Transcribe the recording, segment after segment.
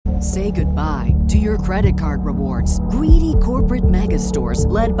Say goodbye to your credit card rewards. Greedy corporate mega stores,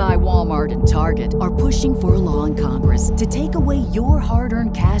 led by Walmart and Target, are pushing for a law in Congress to take away your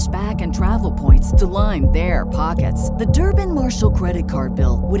hard-earned cash back and travel points to line their pockets. The Durbin-Marshall credit card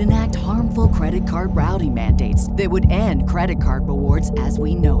bill would enact harmful credit card routing mandates that would end credit card rewards as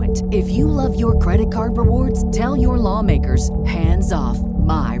we know it. If you love your credit card rewards, tell your lawmakers, hands off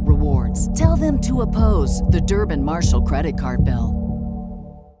my rewards. Tell them to oppose the Durbin-Marshall credit card bill.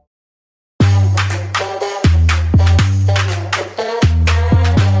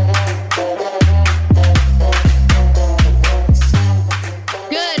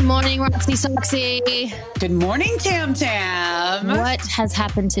 Roxy Soxy. Good morning, Tam Tam. What has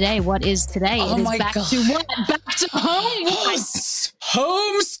happened today? What is today? Oh, it is my back God. to what? Back to home.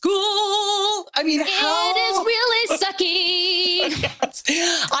 Homeschool. I mean, It is really sucky. Yes.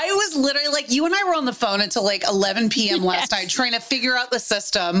 I was literally like, you and I were on the phone until like 11 p.m. last night trying to figure out the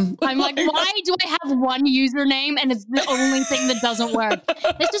system. I'm like, why do I have one username and it's the only thing that doesn't work?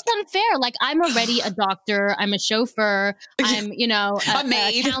 It's just unfair. Like, I'm already a doctor. I'm a chauffeur. I'm, a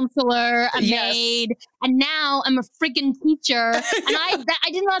maid. A counselor, a Yes. maid. And now I'm a freaking teacher. And I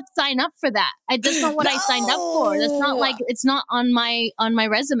did not sign up for that. That's not what I signed up for. That's not like, it's not on my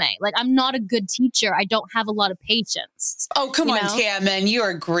resume. Like, I'm not a good teacher. I don't have a lot of patience. Oh, come on, Tam, man. You're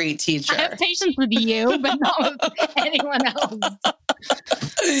a great teacher. I have patience with you, but not with anyone else.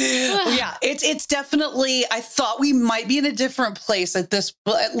 Yeah, it's definitely, I thought we might be in a different place at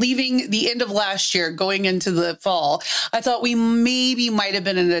leaving the end of last year, going into the fall. I thought we maybe might have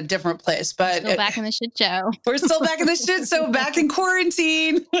been in a different place, but Still back in the shit show. We're still back in the shit show, back in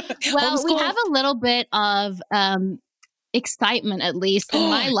quarantine. Well, we have a little bit of excitement, at least in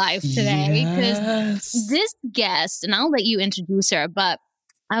my life today, because this guest, and I'll let you introduce her, but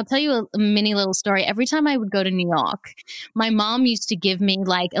I'll tell you a mini little story. Every time I would go to New York, my mom used to give me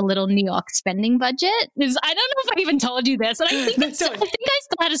like a little New York spending budget. I don't know if I even told you this. And I think I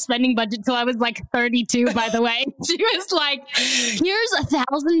still had a spending budget till I was like 32, by the way. She was like, here's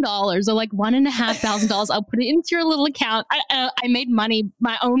 $1,000 or like $1,500. I'll put it into your little account. I made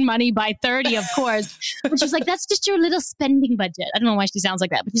my own money by 30, of course. But she's like, that's just your little spending budget. I don't know why she sounds like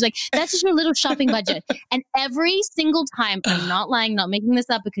that, but she's like, that's just your little shopping budget. And every single time, I'm not lying, not making this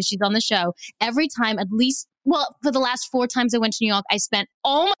up, because she's on the show, every time, at least, well, for the last 4 times I went to New York, I spent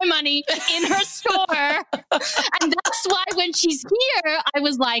all my money in her store. And that's why when she's here, I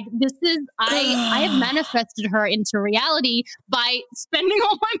was like, I have manifested her into reality by spending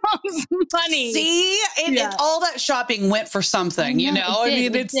all my mom's money. See, and all that shopping went for something,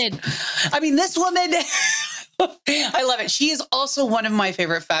 It did. I mean, this woman, I love it. She is also one of my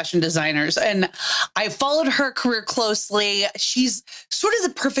favorite fashion designers, and I followed her career closely. She's sort of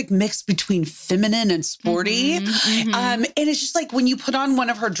the perfect mix between feminine and sporty. And it's just like when you put on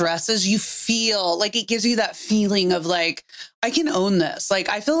one of her dresses, you feel like it gives you that feeling of like, I can own this. Like,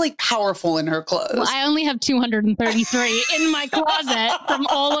 I feel like powerful in her clothes. Well, I only have 233 in my closet from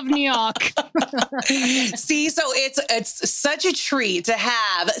all of New York. See, so it's such a treat to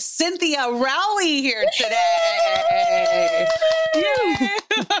have Cynthia Rowley here today. Yay!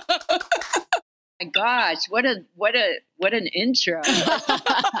 My gosh, what an intro.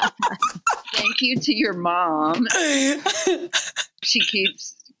 Thank you to your mom. She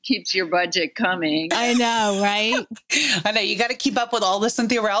keeps your budget coming. I know, right? I know, you got to keep up with all the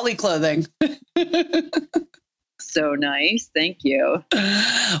Cynthia Rowley clothing. So nice. Thank you.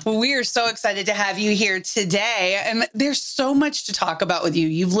 Well, we are so excited to have you here today. And there's so much to talk about with you.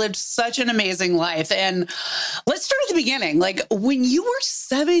 You've lived such an amazing life. And let's start at the beginning. Like, when you were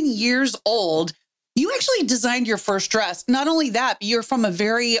 7 years old, you actually designed your first dress. Not only that, but you're from a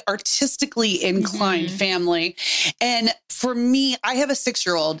very artistically inclined family. And for me, I have a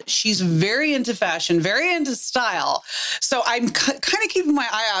 6-year-old. She's very into fashion, very into style. So I'm kind of keeping my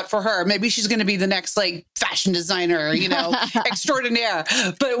eye out for her. Maybe she's going to be the next like fashion designer, extraordinaire.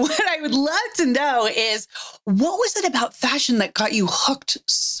 But what I would love to know is, what was it about fashion that got you hooked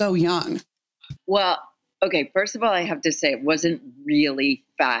so young? Well, okay. First of all, I have to say it wasn't really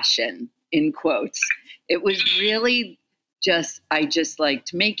fashion, in quotes. It was really I just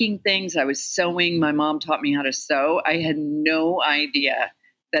liked making things. I was sewing. My mom taught me how to sew. I had no idea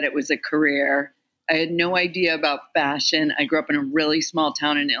that it was a career. I had no idea about fashion. I grew up in a really small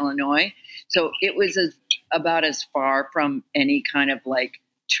town in Illinois. So it was about as far from any kind of like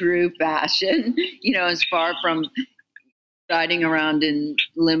true fashion, as far from riding around in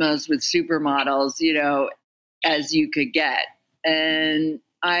limos with supermodels, as you could get. And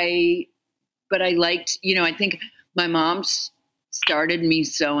but I liked, I think my mom started me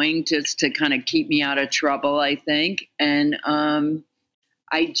sewing just to kind of keep me out of trouble, I think. And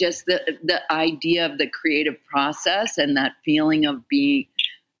I just, the idea of the creative process and that feeling of being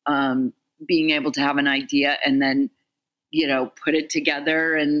able to have an idea and then, put it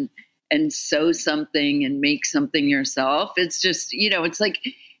together and sew something and make something yourself. It's just, it's like,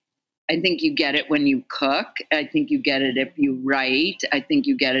 I think you get it when you cook. I think you get it if you write. I think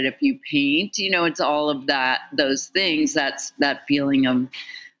you get it if you paint. It's all of that, those things. That's that feeling of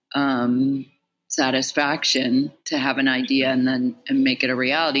satisfaction to have an idea and make it a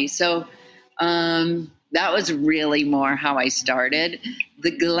reality. So that was really more how I started.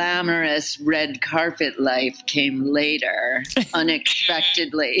 The glamorous red carpet life came later,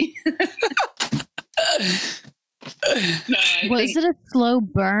 unexpectedly. Was it a slow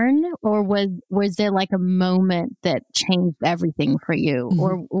burn, or was there like a moment that changed everything for you? Mm-hmm.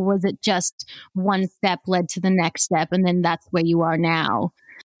 Or was it just one step led to the next step and then that's where you are now?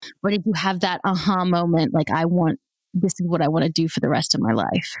 Or did you have that aha moment, like this is what I want to do for the rest of my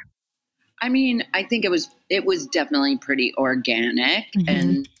life? I mean, I think it was definitely pretty organic, mm-hmm.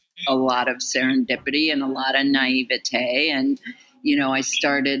 and a lot of serendipity and a lot of naivete. And, I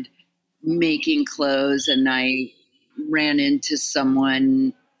started making clothes and I ran into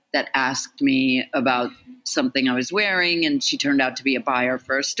someone that asked me about something I was wearing, and she turned out to be a buyer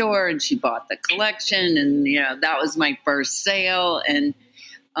for a store, and she bought the collection, and that was my first sale. And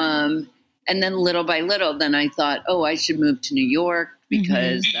then little by little, then I thought, I should move to New York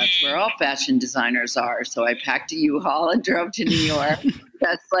because mm-hmm. that's where all fashion designers are. So I packed a U-Haul and drove to New York.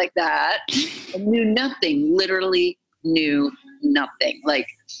 Just like that. I knew nothing, literally knew nothing. Like,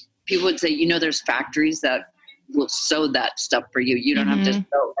 people would say, there's factories that will sew that stuff for you. You don't mm-hmm. have to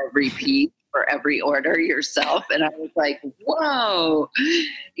sew every piece for every order yourself. And I was like, whoa,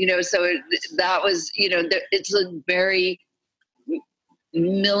 so that was, it's a very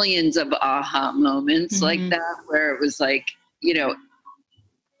millions of aha moments mm-hmm. like that, where it was like,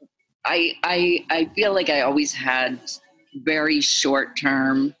 I feel like I always had very short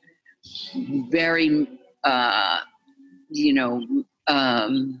term, very,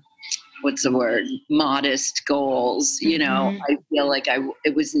 what's the word? Modest goals. Mm-hmm. I feel like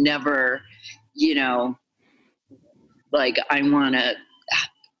it was never, like I want to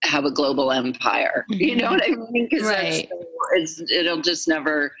have a global empire. Mm-hmm. You know what I mean? Because right. it'll just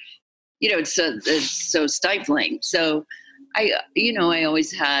never, it's so stifling. So I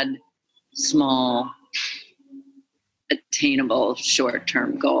always had small, attainable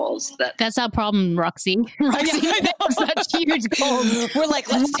short-term goals. That's our problem, Roxy. Roxy has such huge goals. We're like,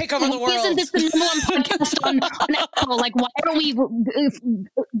 let's take over the world. Isn't this the number one podcast on Apple? Like, why are we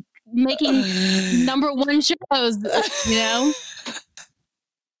making number one shows?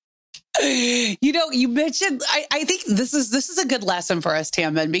 You mentioned, I think this is a good lesson for us,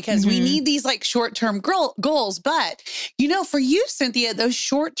 Tambin, because mm-hmm. we need these like short-term goals. But, for you, Cynthia, those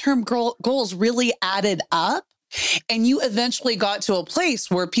short-term goals really added up. And you eventually got to a place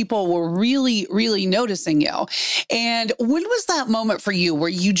where people were really, really noticing you. And when was that moment for you where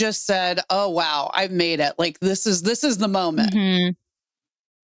you just said, oh, wow, I've made it. Like, this is the moment. Mm-hmm.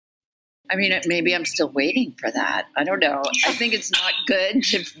 I mean, maybe I'm still waiting for that. I don't know. I think it's not good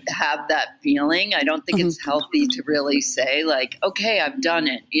to have that feeling. I don't think mm-hmm. it's healthy to really say like, okay, I've done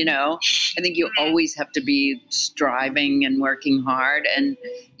it. I think you always have to be striving and working hard. And,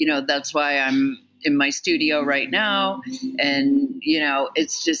 that's why I'm in my studio right now. And,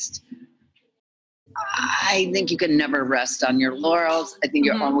 it's just, I think you can never rest on your laurels. I think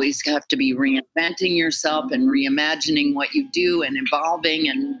mm-hmm. you always have to be reinventing yourself and reimagining what you do and evolving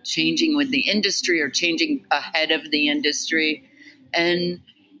and changing with the industry or changing ahead of the industry. And,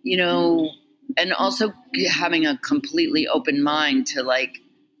 and also having a completely open mind to like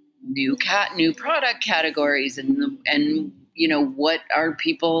new product categories and, what are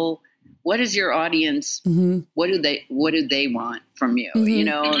people, what is your audience? Mm-hmm. What do they want from you?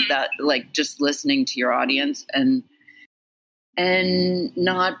 Mm-hmm. That like just listening to your audience and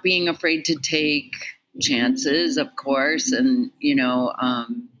not being afraid to take chances, of course. And,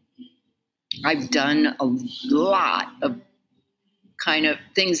 I've done a lot of kind of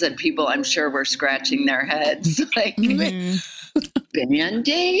things that people I'm sure were scratching their heads like mm-hmm.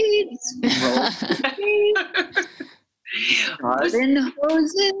 Band-Aids, garden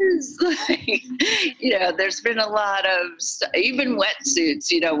hoses, there's been a lot of even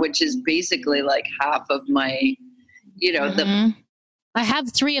wetsuits, which is basically like half of my, mm-hmm. I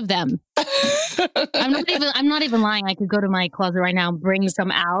have 3 of them. I'm not even lying. I could go to my closet right now and bring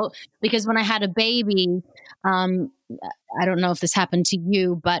some out because when I had a baby, I don't know if this happened to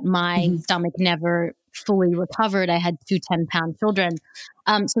you, but my mm-hmm. stomach never fully recovered. I had 2 10-pound children.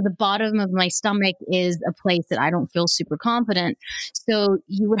 So the bottom of my stomach is a place that I don't feel super confident. So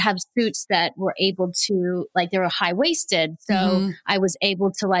you would have suits that were able to, like, they were high waisted. So I was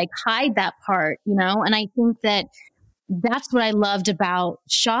able to like hide that part, you know? And I think that that's what I loved about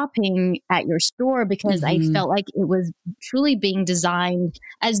shopping at your store, because I felt like it was truly being designed,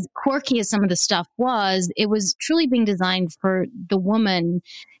 as quirky as some of the stuff was, it was truly being designed for the woman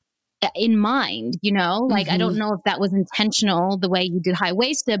in mind, you know, like, I don't know if that was intentional the way you did high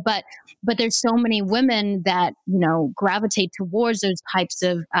waisted, but there's so many women that, you know, gravitate towards those types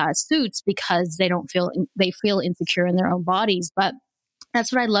of suits because they feel insecure in their own bodies. But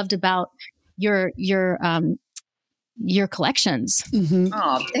that's what I loved about your collections.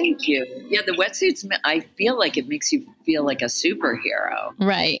 Oh, thank you. Yeah, the wetsuits, I feel like it makes you feel like a superhero.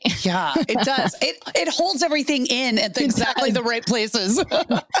 Right. Yeah, it does. It holds everything in at exactly the right places.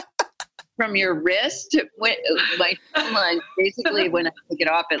 From your wrist, my timeline, basically when I take it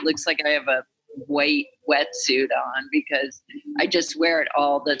off, it looks like I have a white wetsuit on because I just wear it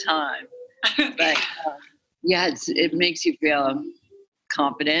all the time. But yeah, it makes you feel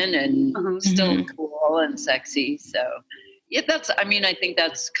confident and still cool and sexy. So yeah, I think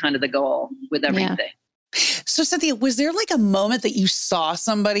that's kind of the goal with everything. Yeah. So Cynthia, was there like a moment that you saw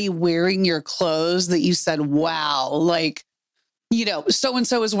somebody wearing your clothes that you said, wow, like, you know,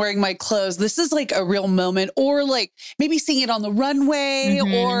 so-and-so is wearing my clothes. This is like a real moment, or like maybe seeing it on the runway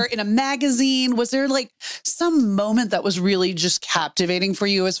or in a magazine. Was there like some moment that was really just captivating for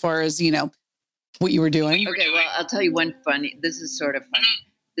you as far as, you know, what you were doing? Okay, well, I'll tell you one funny, this is sort of funny.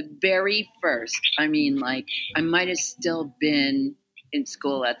 The very first, I might have still been in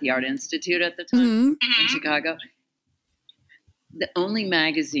school at the Art Institute at the time in Chicago. The only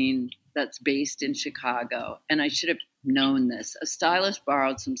magazine that's based in Chicago, and I should have known this, a stylist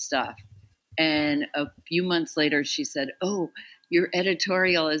borrowed some stuff. And a few months later, she said, "Oh, your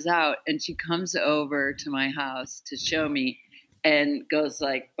editorial is out." And she comes over to my house to show me and goes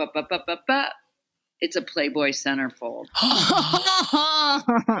like, "Ba-ba-ba-ba-ba. It's a Playboy centerfold."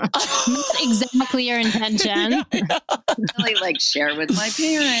 Not exactly your intention. Really, like, share with my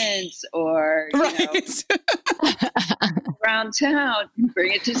parents or, you know, around town,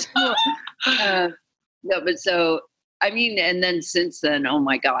 bring it to school. No, but so, and then since then, oh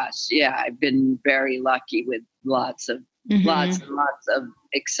my gosh, yeah, I've been very lucky with lots and lots of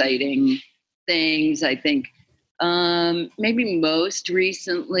exciting things. I think maybe most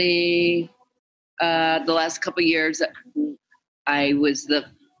recently, the last couple of years, I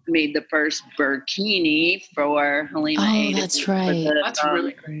made the first burkini for Helena Aiden. That's right. That's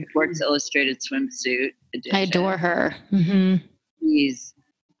really great. Sports Illustrated swimsuit edition. I adore her. She's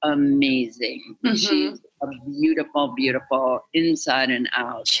amazing. She's a beautiful, beautiful inside and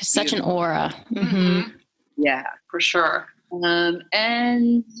out. She's such an aura. Yeah, For sure.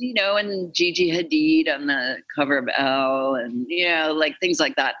 And, you know, and Gigi Hadid on the cover of Elle and, you know, like things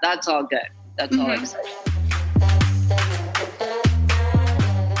like that. That's all good. That's all exciting.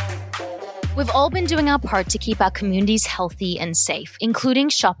 We've all been doing our part to keep our communities healthy and safe, including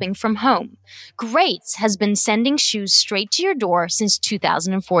shopping from home. Greats has been sending shoes straight to your door since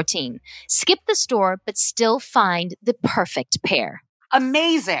 2014. Skip the store, but still find the perfect pair.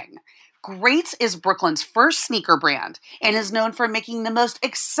 Amazing! Greats is Brooklyn's first sneaker brand and is known for making the most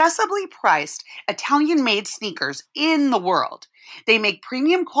accessibly priced Italian-made sneakers in the world. They make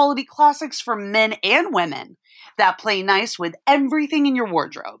premium quality classics for men and women that play nice with everything in your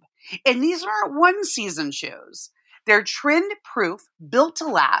wardrobe. And these aren't one-season shoes. They're trend-proof, built to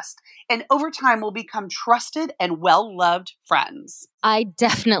last, and over time will become trusted and well-loved friends. I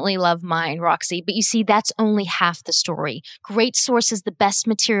definitely love mine, Roxy, but you see, that's only half the story. Great sources the best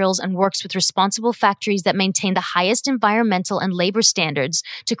materials and works with responsible factories that maintain the highest environmental and labor standards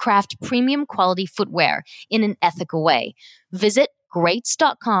to craft premium quality footwear in an ethical way. Visit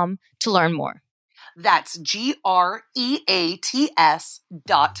greats.com to learn more. That's GREATS.com.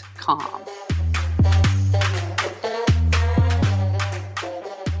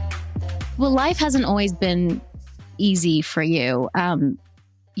 Well, life hasn't always been easy for you.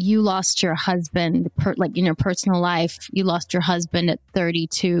 You lost your husband, in your personal life. You lost your husband at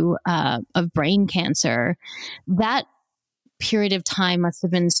 32 of brain cancer. That period of time must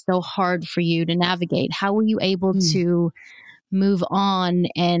have been so hard for you to navigate. How were you able to move on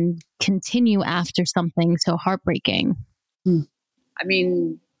and continue after something so heartbreaking? I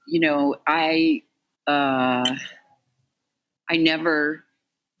mean, you know, I never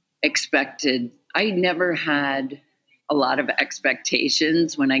had a lot of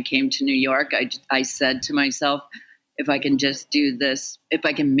expectations when I came to New York. I said to myself, if I can just do this, if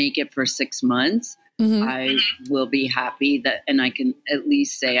I can make it for 6 months, I will be happy that, and I can at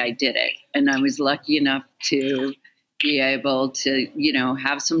least say I did it. And I was lucky enough to be able to, you know,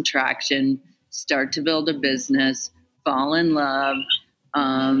 have some traction, start to build a business, fall in love.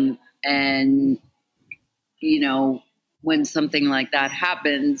 And, you know, when something like that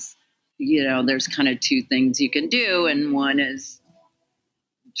happens, you know, there's kind of two things you can do. And one is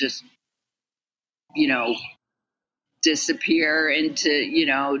just, you know, disappear into, you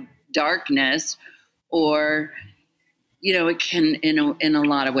know, darkness, or, you know, it can, in a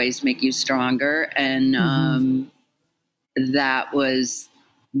lot of ways, make you stronger. And that was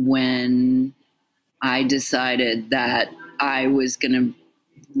when I decided that I was going to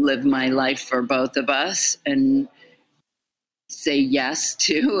live my life for both of us and say yes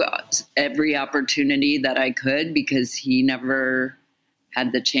to every opportunity that I could, because he never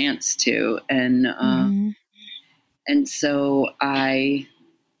had the chance to. And so I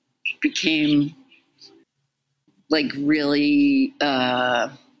became like really,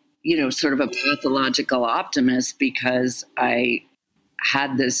 you know, sort of a pathological optimist, because I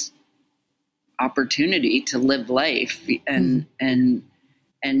had this opportunity to live life and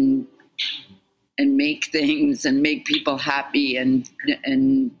make things and make people happy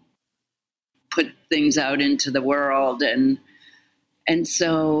and put things out into the world. And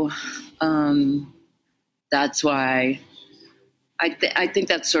so that's why I think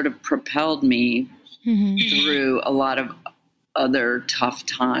that sort of propelled me through a lot of other tough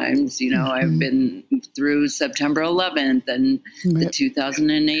times. You know, I've been through September 11th and the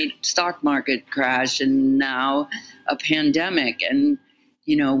 2008 stock market crash, and now a pandemic. And,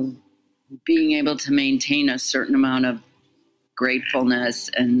 you know, being able to maintain a certain amount of gratefulness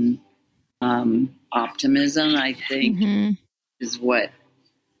and optimism, I think, is what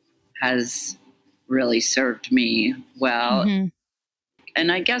has really served me well.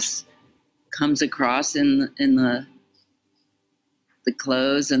 And I guess comes across in the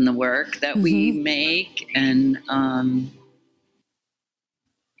clothes and the work that we make. And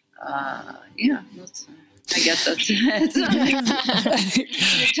yeah, I guess that's it.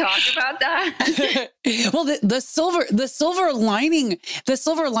 You talk about that. Well, the silver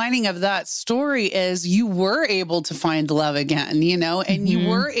lining of that story is you were able to find love again, you know, and you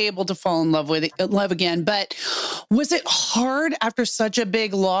were able to fall in love with love again. But was it hard after such a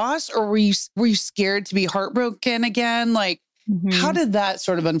big loss, or were you scared to be heartbroken again? Like, how did that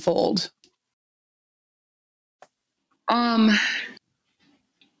sort of unfold? I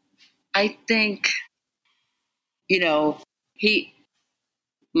think, you know,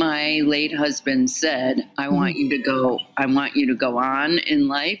 my late husband said, I want you to go on in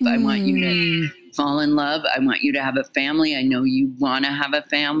life. I want you to fall in love. I want you to have a family. I know you want to have a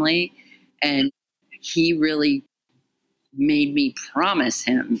family. And he really made me promise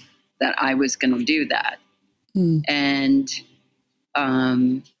him that I was going to do that. And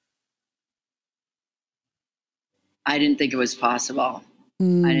I didn't think it was possible.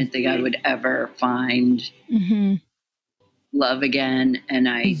 I didn't think I would ever find love again. And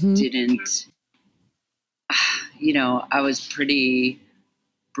I didn't, you know, I was pretty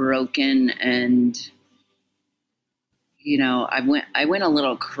broken, and, you know, I went a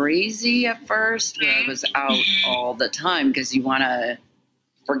little crazy at first, where I was out all the time because you want to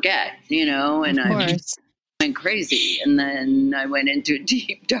forget, you know, and I went crazy. And then I went into a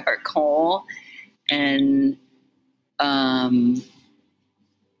deep, dark hole, and,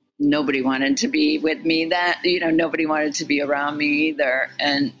 nobody wanted to be with me nobody wanted to be around me either.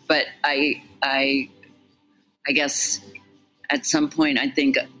 But I guess at some point, I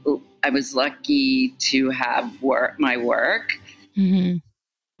think I was lucky to have my work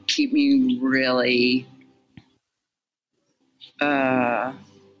keep me really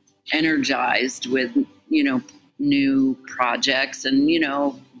energized with, you know, new projects and, you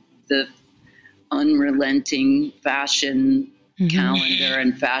know, the unrelenting fashion calendar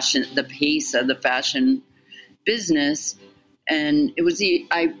and the pace of the fashion business. And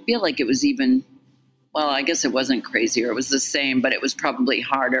I feel like it was even, well, I guess it wasn't crazier. It was the same, but it was probably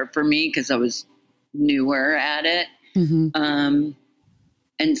harder for me because I was newer at it.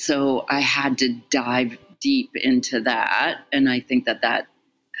 And so I had to dive deep into that. And I think that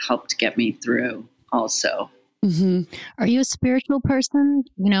helped get me through also. Are you a spiritual person?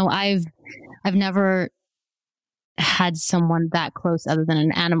 You know, I've never had someone that close other than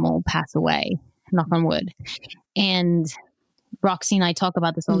an animal pass away, knock on wood. And Roxy and I talk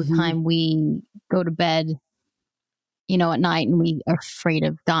about this all the time. We go to bed, you know, at night, and we are afraid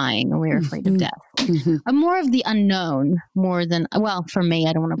of dying, and we're afraid of death. I'm more of the unknown more than, well, for me,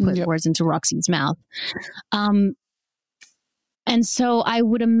 I don't want to put words into Roxy's mouth. And so I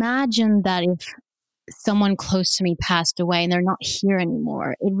would imagine that if someone close to me passed away and they're not here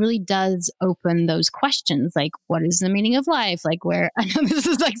anymore, it really does open those questions. Like, what is the meaning of life? Like, where, I know this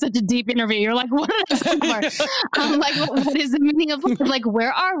is like such a deep interview. You're like, what is it for? Like, what is the meaning of life? Like,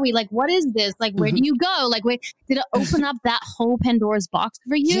 where are we? Like, what is this? Like, where do you go? Like, wait, did it open up that whole Pandora's box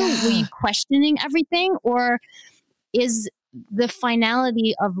for you? Yeah. Were you questioning everything? Or is the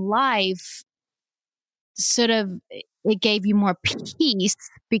finality of life sort of, it gave you more peace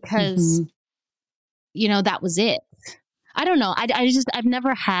because, you know, that was it? I don't know. I've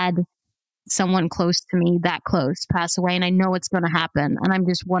never had someone close to me that close pass away, and I know it's going to happen. And I'm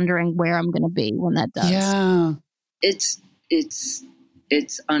just wondering where I'm going to be when that does. Yeah. It's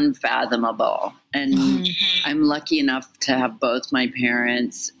unfathomable. And I'm lucky enough to have both my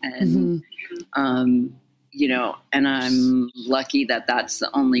parents and, you know, and I'm lucky that that's the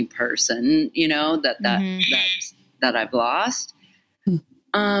only person, you know, that I've lost.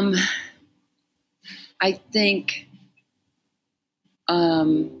 I think,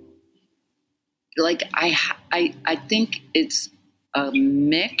 like I think it's a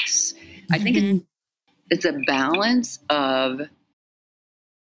mix. I think it's a balance of,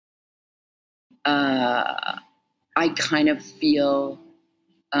 I kind of feel,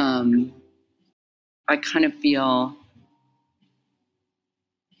 I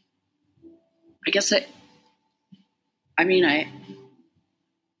guess I mean, I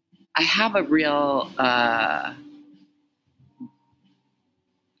have a real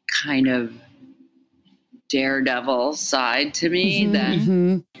kind of daredevil side to me that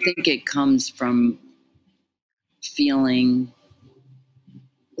I think it comes from feeling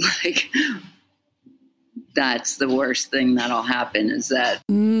like that's the worst thing that'll happen, is that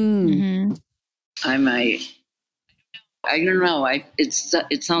I might, I don't know.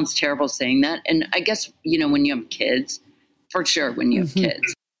 It sounds terrible saying that. And I guess, you know, when you have kids, for sure, when you have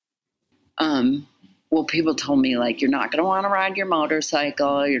kids, well, people told me, like, you're not going to want to ride your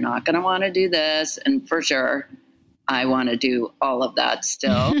motorcycle. You're not going to want to do this. And for sure, I want to do all of that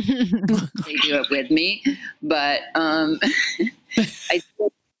still. They do it with me. But I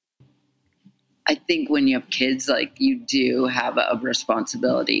think when you have kids, like, you do have a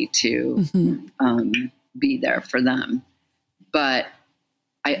responsibility to be there for them. But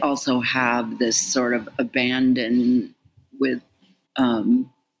I also have this sort of abandon with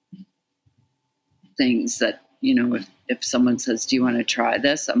things that, you know, if someone says, do you want to try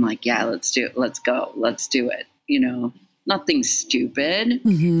this? I'm like, yeah, let's do it. Let's go. Let's do it. You know, nothing stupid,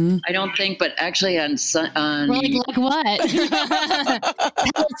 I don't think, but actually on like what?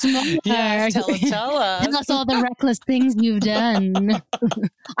 Tell us more. Yes, tell us. Tell us all the reckless things you've done.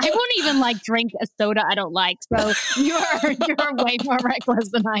 I won't even like drink a soda I don't like. So you're way more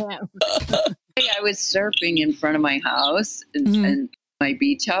reckless than I am. I was surfing in front of my house and my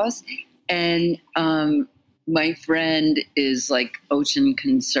beach house. And my friend is like Ocean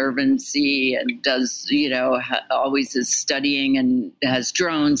Conservancy and does, you know, always is studying and has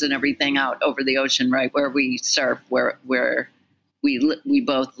drones and everything out over the ocean, right where we surf, where we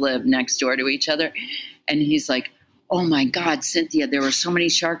both live next door to each other. And he's like, oh my God, Cynthia, there were so many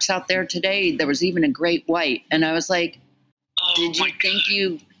sharks out there today. There was even a great white. And I was like, did you think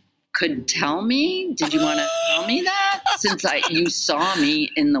you could tell me? Did you want to tell me that? Since you saw me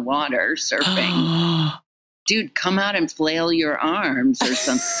in the water surfing. Dude, come out and flail your arms or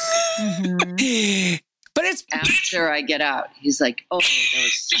something. But it's after I get out. He's like, oh, there were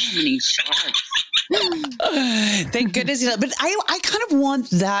so many sharks. Thank goodness. But I kind of want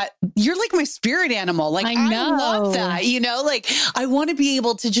that. You're like my spirit animal. Like, I love that, you know, like I want to be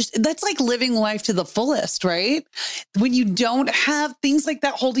able to that's like living life to the fullest, right? When you don't have things like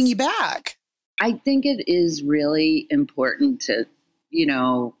that holding you back. I think it is really important to, you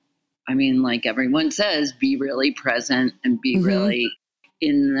know, I mean, like everyone says, be really present and be really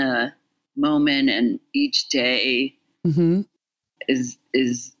in the moment, and each day is,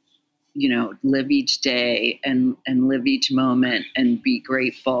 you know, live each day and live each moment and be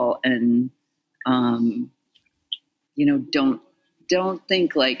grateful. And, you know, don't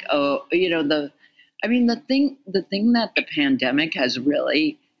think like, oh, you know, the thing that the pandemic has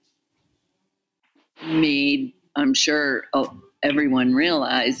really made, I'm sure everyone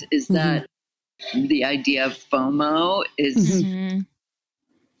realize, is that the idea of FOMO is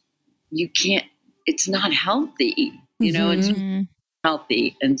you can't, it's not healthy, you know, it's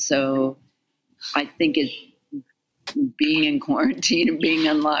healthy. And so I think being in quarantine and being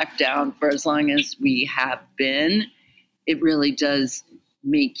in lockdown for as long as we have been, it really does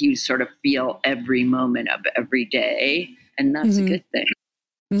make you sort of feel every moment of every day. And that's a good thing.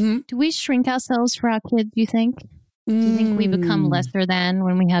 Do we shrink ourselves for our kids, do you think? Do you think we become lesser than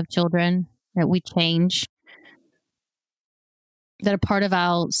when we have children? that we change, that a part of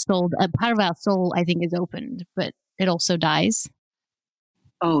our soul, I think, is opened, but it also dies?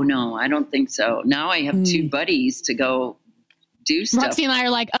 Oh, no, I don't think so. Now I have two buddies to go do stuff. Roxy and I are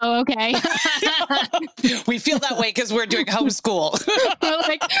like, oh, okay. We feel that way because we're doing homeschool. We're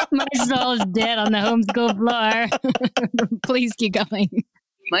like, my soul is dead on the homeschool floor. Please keep going.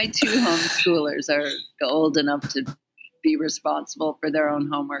 My two homeschoolers are old enough to be responsible for their own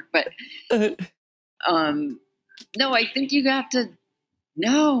homework. But no, I think you have to,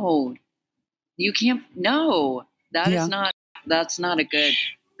 no, you can't, no, that's not a good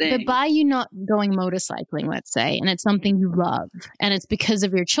thing. But by you not going motorcycling, let's say, and it's something you love, and it's because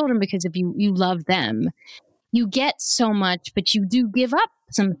of your children, because if you love them, you get so much, but you do give up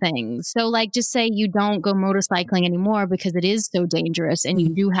some things. So like, just say you don't go motorcycling anymore because it is so dangerous and you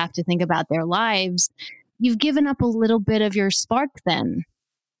do have to think about their lives. You've given up a little bit of your spark then,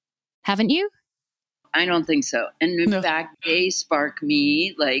 haven't you? I don't think so. And in fact, they spark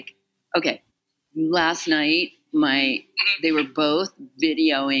me. Like, okay, last night, they were both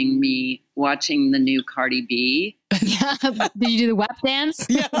videoing me watching the new Cardi B. Yeah. Did you do the WAP dance?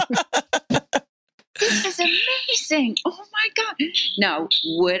 Yeah. This is amazing. Oh my God. Now,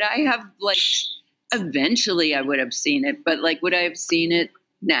 would I have eventually I would have seen it, but would I have seen it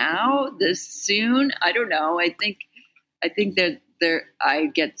now, this soon? I don't know. I think that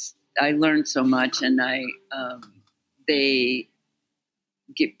I learned so much, and they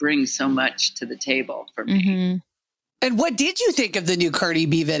bring so much to the table for me. Mm-hmm. And what did you think of the new Cardi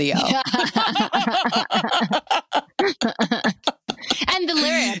B video? And the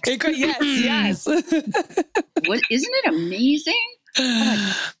lyrics. Yes. What, isn't it amazing?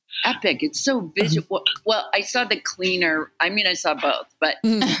 God, epic. It's so visual. Well, I saw the cleaner. I mean, I saw both, but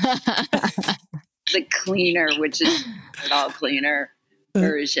the cleaner, which is an all cleaner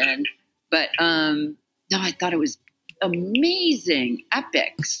version. But no, I thought it was amazing,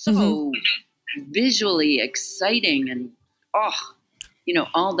 epic, so visually exciting, and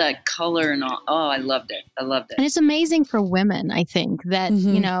all that color and all. Oh, I loved it. And it's amazing for women, I think, that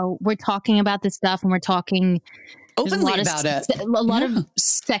we're talking about this stuff and we're talking openly about it. A lot of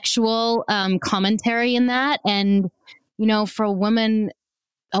sexual commentary in that, and for a woman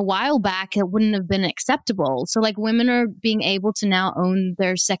a while back, it wouldn't have been acceptable. So women are being able to now own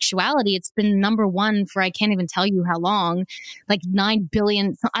their sexuality. It's been number one for, I can't even tell you how long, 9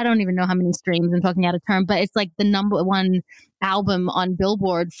 billion. I don't even know how many streams. I'm talking out of term, but it's the number one album on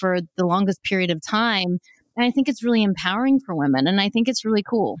Billboard for the longest period of time. And I think it's really empowering for women. And I think it's really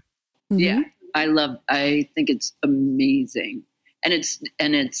cool. Yeah. I think it's amazing. And it's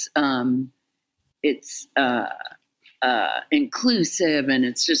inclusive, and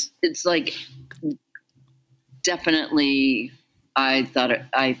it's definitely, I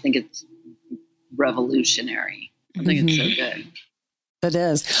think it's revolutionary. I think it's so good. It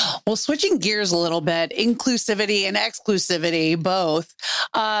is. Well, switching gears a little bit, inclusivity and exclusivity, both,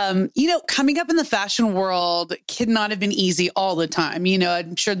 coming up in the fashion world cannot have been easy all the time.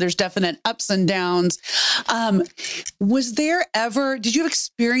 I'm sure there's definite ups and downs. Did you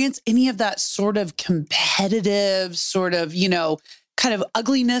experience any of that sort of competitive sort of, kind of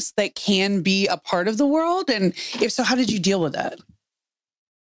ugliness that can be a part of the world? And if so, how did you deal with that?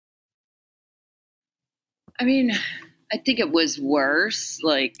 I mean, I think it was worse.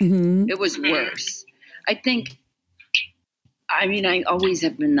 It was worse. I always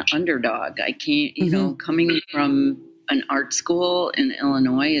have been the underdog. I can't, coming from an art school in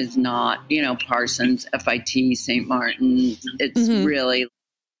Illinois is not, Parsons, FIT, St. Martin. It's really,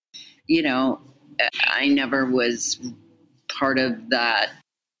 I never was part of that,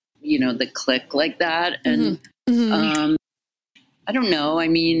 the clique like that. And, I don't know. I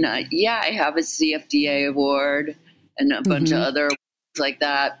mean, I have a CFDA award and a bunch of other awards like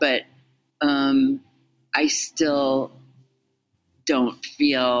that, but I still don't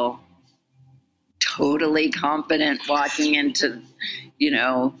feel totally confident walking into,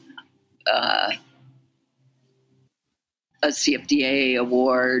 a CFDA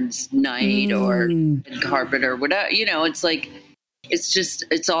awards night or carpet or whatever.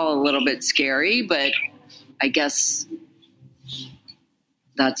 It's all a little bit scary, but I guess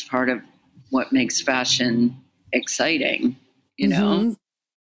that's part of what makes fashion exciting, I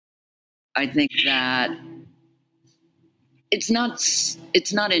think that it's not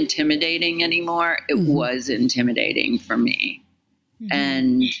intimidating anymore. It was intimidating for me.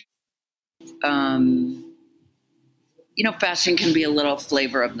 And fashion can be a little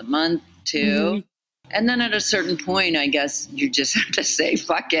flavor of the month too. And then at a certain point, I guess you just have to say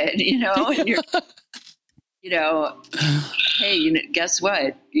fuck it, and you're hey, guess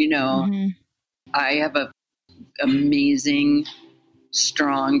what? I have a amazing,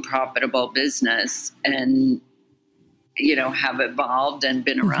 strong, profitable business, and have evolved and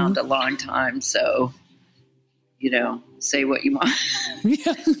been around a long time. So, say what you want.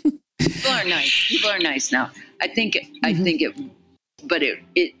 Yeah. People are nice. People are nice now. I think it, I think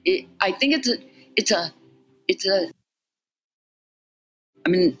it's a, I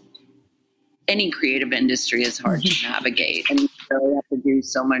mean, any creative industry is hard to navigate, and you really have to do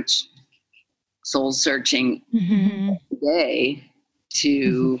so much soul searching every day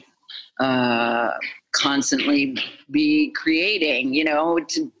to constantly be creating,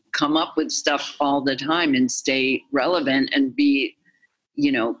 to come up with stuff all the time and stay relevant and be,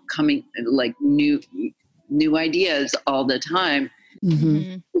 coming like new ideas all the time.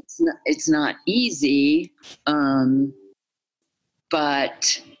 It's not easy.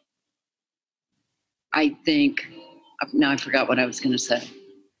 But I think now I forgot what I was going to say.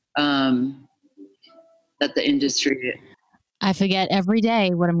 That the industry. I forget every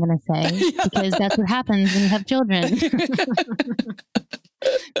day what I'm going to say because that's what happens when you have children.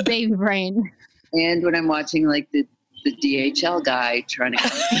 Baby brain. And when I'm watching like the DHL guy trying to.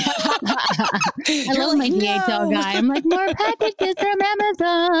 I love my DHL guy. I'm like, more packages from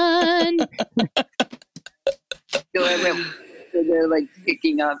Amazon. So they're like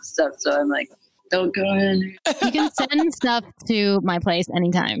picking up stuff. So I'm like, don't go in. You can send stuff to my place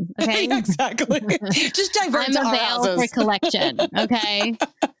anytime. Okay. Exactly. Just divert I'm to our available houses. for collection. Okay.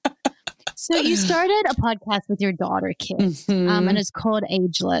 So you started a podcast with your daughter, Kit, and it's called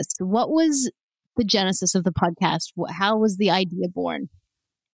Ageless. What was the genesis of the podcast? How was the idea born?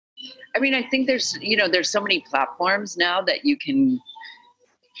 I mean, I think there's so many platforms now that you can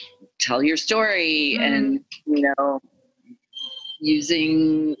tell your story and,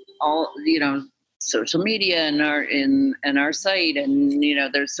 using all, social media and our site. And,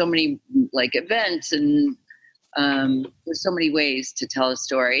 there's so many like events and there's so many ways to tell a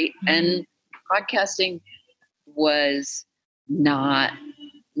story. And podcasting was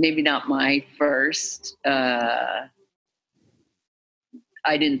maybe not my first, I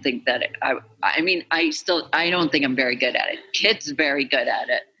didn't think that I don't think I'm very good at it. Kit's very good at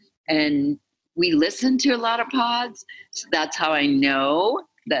it. And we listen to a lot of pods. So that's how I know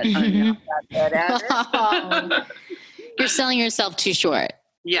that I'm not that good at it. You're selling yourself too short.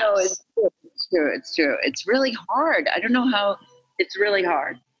 Yeah. No, it's true. It's really hard. I don't know how it's really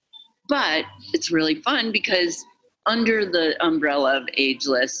hard, but it's really fun because under the umbrella of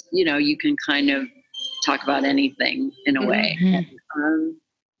Ageless, you can kind of talk about anything in a way.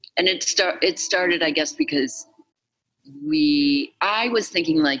 And it started, I guess, because I was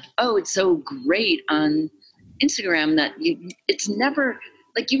thinking like, oh, it's so great on Instagram that it's never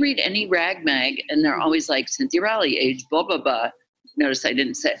like you read any rag mag and they're always like Cynthia Rowley, age, blah, blah, blah. Notice I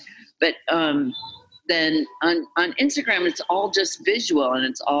didn't say it. But then on Instagram, it's all just visual and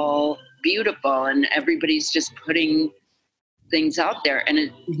it's all beautiful and everybody's just putting things out there. And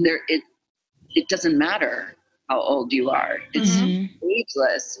it doesn't matter how old you are. It's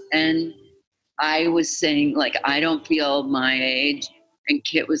ageless. And I was saying, like, I don't feel my age. And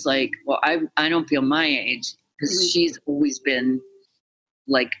Kit was like, well, I don't feel my age because she's always been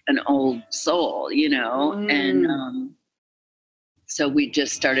like an old soul, And so we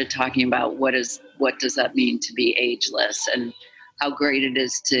just started talking about what does that mean to be ageless and how great it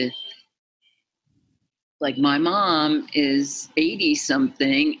is to, like, my mom is 80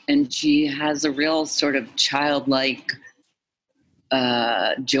 something and she has a real sort of childlike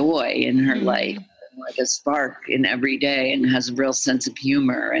joy in her life, like a spark in every day, and has a real sense of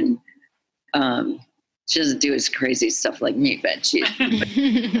humor. And she doesn't do as crazy stuff like me, but she's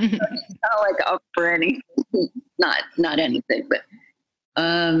not like up for anything, not anything, but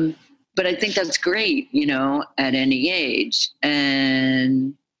I think that's great, at any age.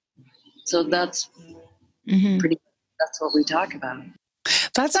 And so that's that's what we talk about.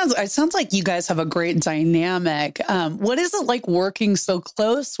 It sounds like you guys have a great dynamic. What is it like working so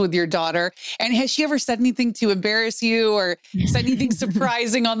close with your daughter? And has she ever said anything to embarrass you or said anything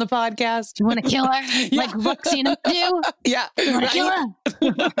surprising on the podcast? You want to kill her? Yeah. Like Roxana do? Yeah. You want to kill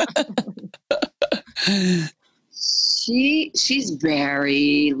her? She's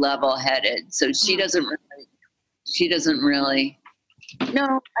very level-headed. So she doesn't really,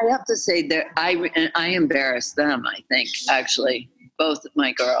 no, I have to say that I embarrass them, I think, actually. Both of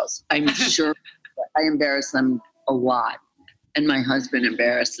my girls. I'm sure I embarrass them a lot. And my husband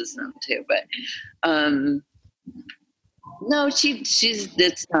embarrasses them too. But no,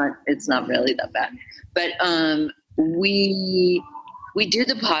 it's not really that bad. But we do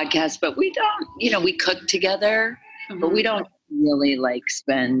the podcast, but we don't, we cook together, but we don't really like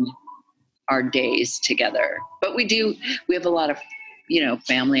spend our days together. But we have a lot of,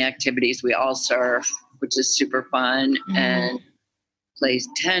 family activities. We all surf, which is super fun, and play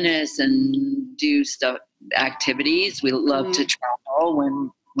tennis and do activities. We love to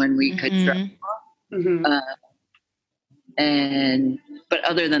travel when we could travel. But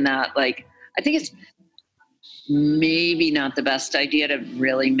other than that, like, I think it's maybe not the best idea to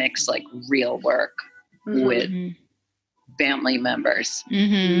really mix like real work with family members.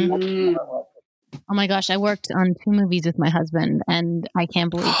 Oh my gosh, I worked on 2 movies with my husband and I can't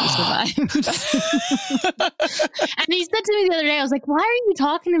believe he survived. And he said to me the other day, I was like, why are you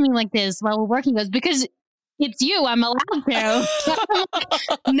talking to me like this while we're working? He goes, because it's you, I'm allowed to.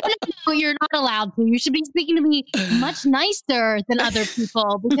 No, you're not allowed to. You should be speaking to me much nicer than other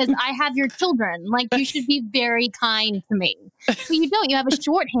people because I have your children. Like, you should be very kind to me. But you don't. You have a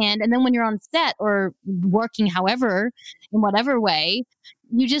shorthand. And then when you're on set or working however, in whatever way,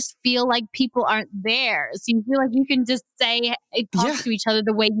 you just feel like people aren't there. So you feel like you can just talk to each other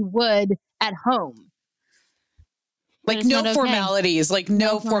the way you would at home. Like no formalities,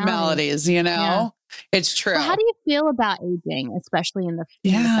 formalities, Yeah. It's true. Well, how do you feel about aging, especially in the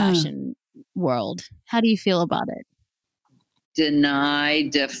fashion world? How do you feel about it? Deny,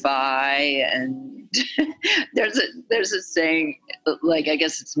 defy, and there's a saying, like, I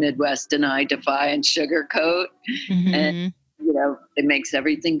guess it's Midwest: deny, defy, and sugarcoat. And it makes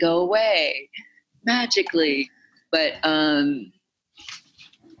everything go away magically. But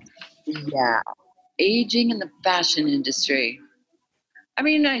aging in the fashion industry. I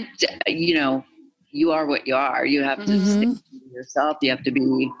mean, you are what you are. You have to stick to yourself. You have to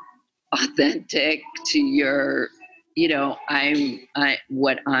be authentic to your,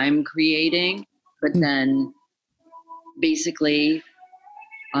 what I'm creating. But then basically,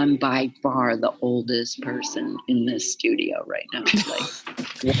 I'm by far the oldest person in this studio right now.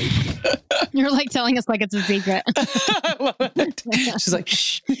 You're like telling us like it's a secret. I love it. She's like,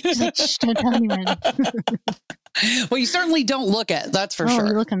 shh. She's like, shh, don't tell anyone. Well, you certainly don't look it. That's for sure.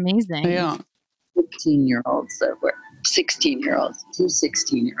 You look amazing. Yeah. 15-year-olds, 16-year-olds, 2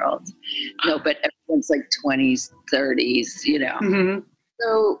 16-year-olds. No, but everyone's like 20s, 30s,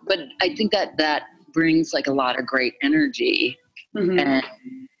 So, but I think that brings like a lot of great energy. And,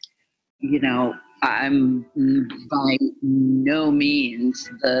 I'm by no means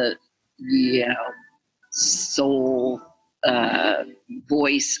the, sole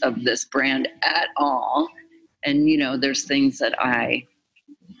voice of this brand at all. And, there's things that I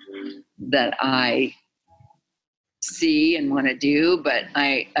see and want to do, but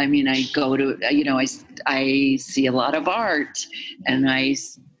I go to, I see a lot of art and I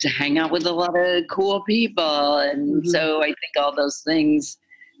hang out with a lot of cool people. And so I think all those things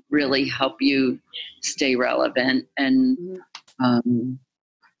really help you stay relevant. And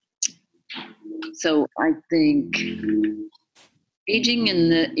so I think aging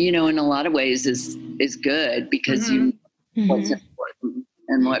in a lot of ways is good because you know what's important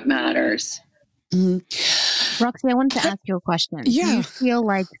and what matters. Roxy, I wanted to ask you a question. Yeah. Do you feel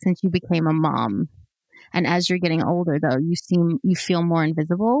like since you became a mom and as you're getting older though, you feel more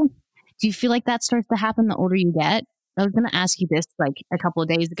invisible? Do you feel like that starts to happen the older you get? I was going to ask you this like a couple of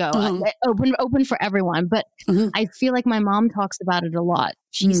days ago, open for everyone, but I feel like my mom talks about it a lot.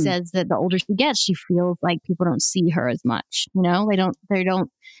 She says that the older she gets, she feels like people don't see her as much. They don't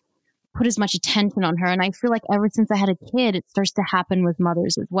put as much attention on her. And I feel like ever since I had a kid, it starts to happen with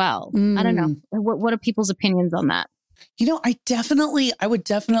mothers as well. I don't know. What are people's opinions on that? I would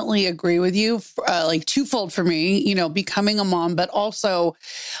definitely agree with you, like twofold for me, becoming a mom, but also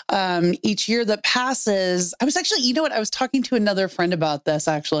each year that passes, I was actually, I was talking to another friend about this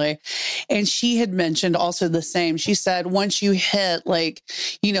actually, and she had mentioned also the same. She said, once you hit like,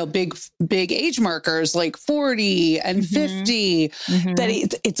 big age markers like 40 and 50,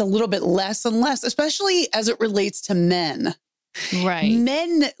 that it's a little bit less and less, especially as it relates to men. Right.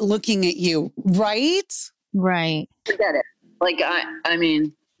 Men looking at you, right? Right. Forget it. Like, I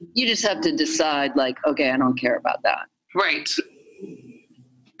mean, you just have to decide like, okay, I don't care about that. Right.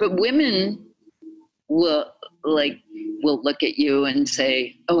 But women will look at you and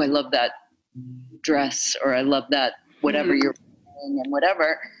say, oh, I love that dress, or I love that, whatever you're wearing and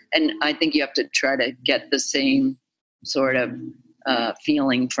whatever. And I think you have to try to get the same sort of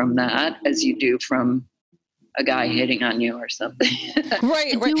feeling from that as you do from a guy hitting on you or something.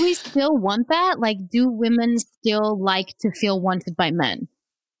 Right. Do we still want that? Like, do women still like to feel wanted by men?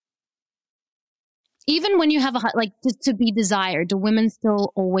 Even when you have to be desired, do women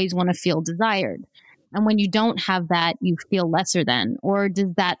still always want to feel desired? And when you don't have that, you feel lesser than, or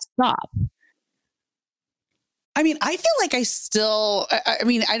does that stop? I mean, I feel like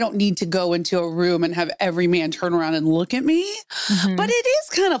I don't need to go into a room and have every man turn around and look at me, but it is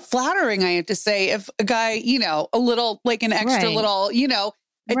kind of flattering, I have to say, if a guy, you know, a little, like an extra little, you know,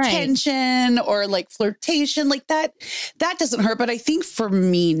 attention or like flirtation like that doesn't hurt. But I think for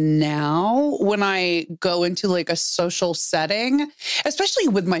me now, when I go into like a social setting, especially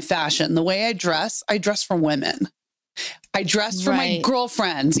with my fashion, the way I dress for women. I dress for my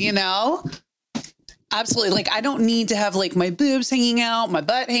girlfriends, you know? Absolutely. Like, I don't need to have like my boobs hanging out, my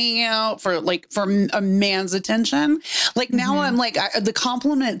butt hanging out for a man's attention. Like now I'm like, the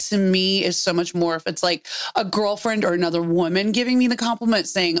compliment to me is so much more if it's like a girlfriend or another woman giving me the compliment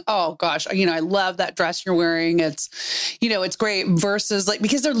saying, oh gosh, you know, I love that dress you're wearing. It's, you know, it's great versus like,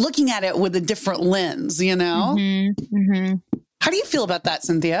 because they're looking at it with a different lens, you know? How do you feel about that,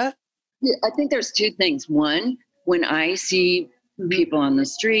 Cynthia? Yeah, I think there's two things. One, when I see people on the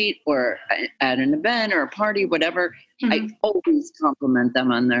street or at an event or a party, whatever, I always compliment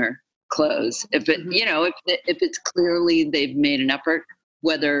them on their clothes. If it, you know, if it's clearly they've made an effort,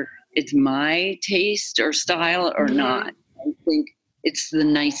 whether it's my taste or style or not, I think it's the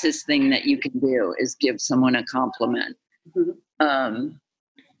nicest thing that you can do is give someone a compliment.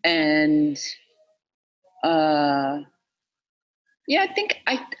 Yeah,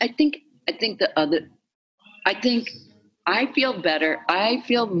 I feel better. I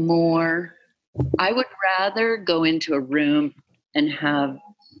feel more, I would rather go into a room and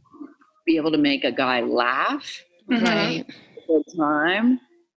be able to make a guy laugh the whole time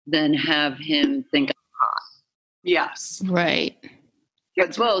than have him think I'm hot. Yes. Right.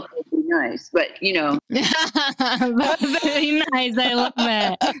 But both would be nice, but you know. Both very nice. I love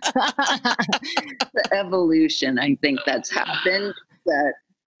it. The evolution, I think that's happened, that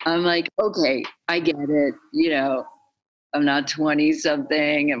I'm like, okay, I get it. You know, I'm not 20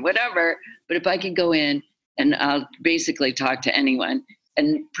 something and whatever, but if I can go in and I'll basically talk to anyone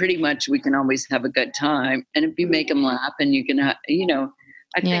and pretty much we can always have a good time. And if you make them laugh and you can, you know,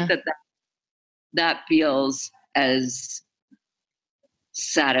 I think that feels as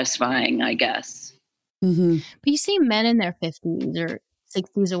satisfying, I guess. But you see men in their 50s or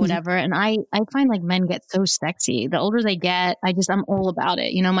 60s or whatever, and I find like men get so sexy. The older they get, I'm all about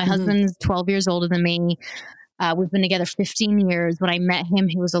it. You know, my husband's 12 years older than me. We've been together 15 years. When I met him,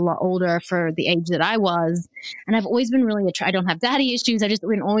 he was a lot older for the age that I was. And I've always been really I don't have daddy issues. I just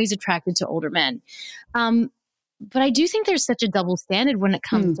been always attracted to older men. But I do think there's such a double standard when it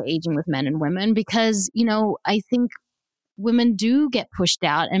comes to aging with men and women, because, you know, I think women do get pushed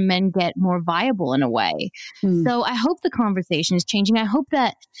out and men get more viable in a way. So I hope the conversation is changing. I hope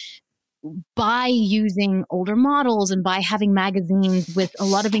that by using older models and by having magazines with a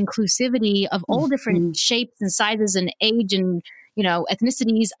lot of inclusivity of all different shapes and sizes and age and, you know,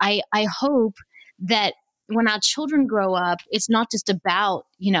 ethnicities, I hope that when our children grow up, it's not just about,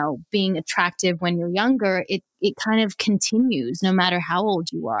 you know, being attractive when you're younger. It kind of continues no matter how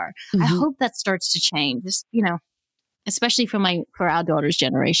old you are. I hope that starts to change, just, you know, especially for our daughter's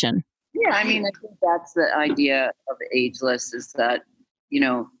generation. Yeah, I mean, I think that's the idea of ageless, is that, you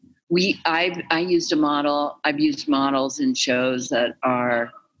know, I used a model. I've used models in shows that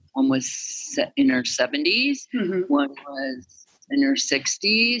are almost in her 70s. One was in her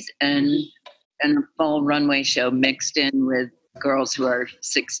 60s, and a full runway show mixed in with girls who are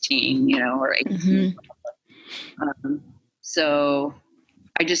 16, you know, or 18. So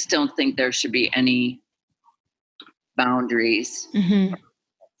I just don't think there should be any boundaries,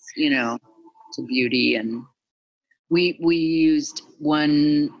 you know, to beauty. And we used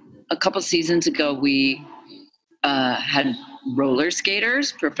a couple seasons ago, we had roller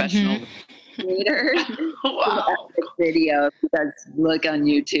skaters, professional skaters. Wow. Video, if you guys look on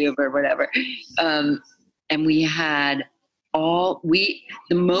YouTube or whatever. And we had the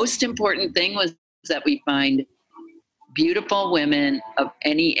most important thing was that we find beautiful women of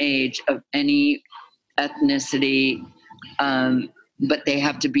any age, of any ethnicity, but they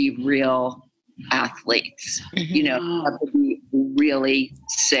have to be real athletes, you know, have to be really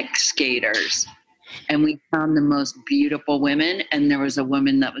sick skaters. And we found the most beautiful women, and there was a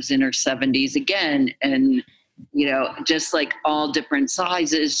woman that was in her 70s again, and, you know, just like all different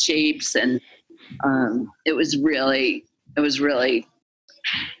sizes, shapes, and it was really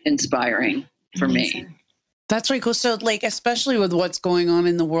inspiring for me. That's really cool. So like, especially with what's going on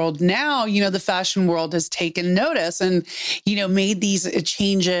in the world now, you know, the fashion world has taken notice and, you know, made these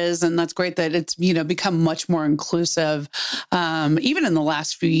changes. And that's great that it's, you know, become much more inclusive, even in the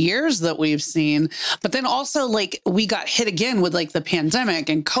last few years that we've seen. But then also like we got hit again with like the pandemic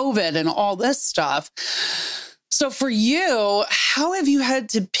and COVID and all this stuff. So for you, how have you had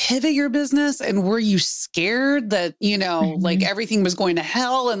to pivot your business? And were you scared that, like everything was going to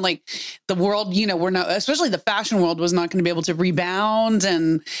hell and like the world, we're not, especially the fashion world was not going to be able to rebound?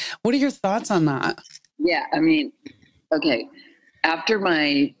 And what are your thoughts on that? Yeah. I mean, okay. After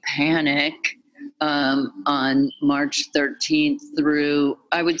my panic on March 13th through,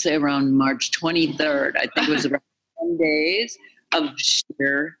 I would say around March 23rd, I think it was around 10 days of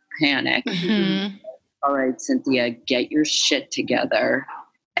sheer panic. Mm-hmm. All right, Cynthia, get your shit together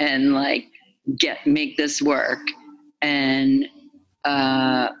and like make this work. And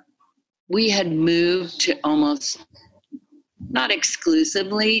we had moved to almost not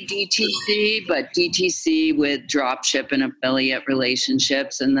exclusively DTC, but DTC with dropship and affiliate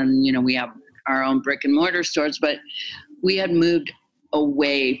relationships. And then, we have our own brick and mortar stores, but we had moved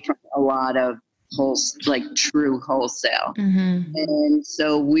away from a lot of true wholesale. Mm-hmm. And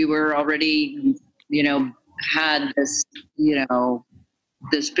so we were already, had this,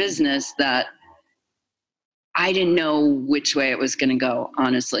 this business that I didn't know which way it was going to go.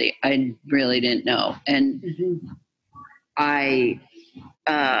 Honestly, I really didn't know. And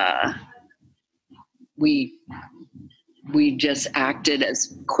we just acted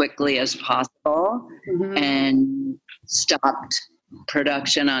as quickly as possible and stopped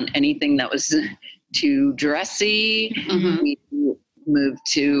production on anything that was too dressy. We moved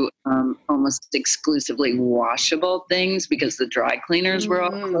to almost exclusively washable things because the dry cleaners were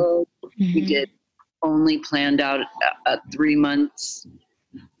all closed. We did only planned out a 3-month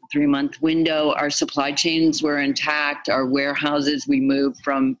window. Our supply chains were intact. Our warehouses, we moved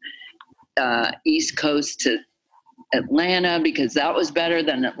from East Coast to Atlanta because that was better.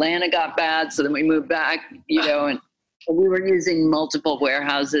 Then Atlanta got bad. So then we moved back, and we were using multiple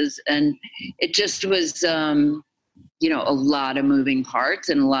warehouses, and it just was, a lot of moving parts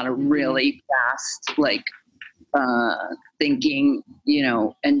and a lot of really fast, thinking,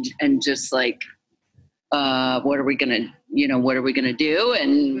 and just like, what are we going to do?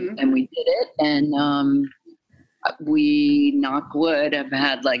 And we did it. And, we, knock wood, have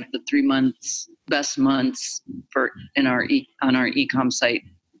had like the 3 months, best months on our e-com site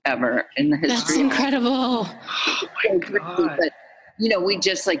ever in the history. That's incredible. Oh my God. But,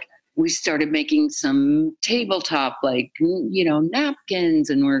 we started making some tabletop, napkins,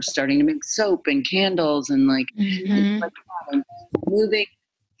 and we're starting to make soap and candles and and moving,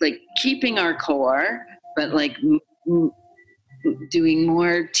 keeping our core, but doing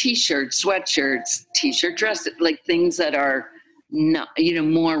more t-shirts, sweatshirts, t-shirt dresses, things that are not,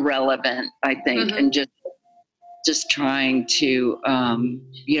 more relevant, I think, and just trying to,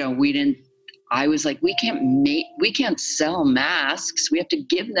 I was like, we can't sell masks. We have to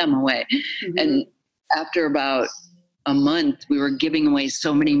give them away. And after about a month, we were giving away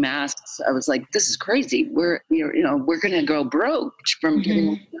so many masks. I was like, this is crazy. We're going to go broke from giving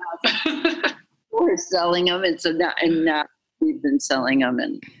away masks. We're selling them. And so now we've been selling them.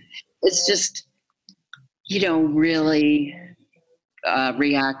 And it's just, really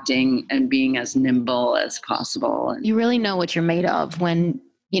reacting and being as nimble as possible. And you really know what you're made of when,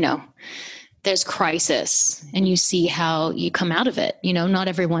 there's crisis and you see how you come out of it. Not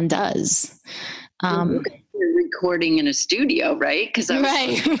everyone does. You're recording in a studio, right?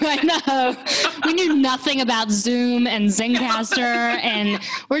 I know. We knew nothing about Zoom and Zencastr, and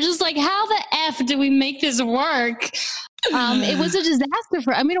we're just like, how the F do we make this work? It was a disaster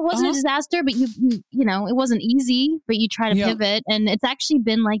it wasn't a disaster, but it wasn't easy, but you try to pivot. And it's actually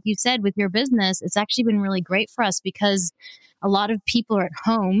been, like you said, with your business, it's actually been really great for us because a lot of people are at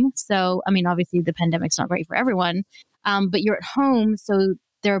home. So, obviously the pandemic's not great for everyone, but you're at home. So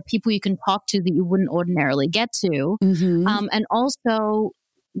there are people you can talk to that you wouldn't ordinarily get to. And also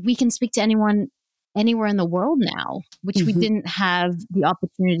we can speak to anyone anywhere in the world now, which we didn't have the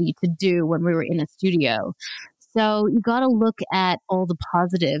opportunity to do when we were in a studio. So you got to look at all the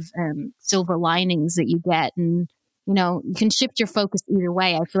positive silver linings that you get. And, you can shift your focus either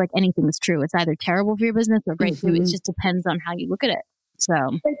way. I feel like anything is true. It's either terrible for your business or great for you. It just depends on how you look at it. So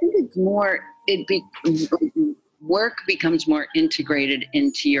I think it's more, work becomes more integrated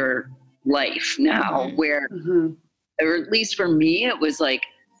into your life now where, or at least for me, it was like,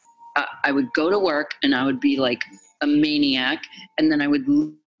 I would go to work and I would be like a maniac. And then I would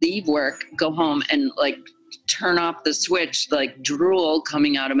leave work, go home and turn off the switch, drool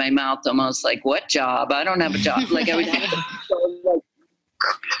coming out of my mouth, almost like, what job? I don't have a job. I would have so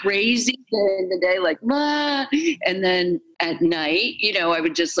crazy in the day, ah. And then at night, I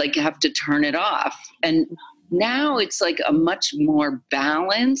would just have to turn it off. And now it's a much more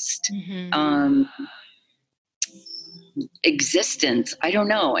balanced, existence. I don't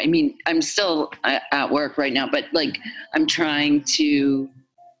know. I mean, I'm still at work right now, but like I'm trying to,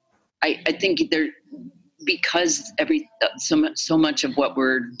 I think because so much of what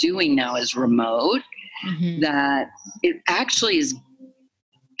we're doing now is remote, that it actually is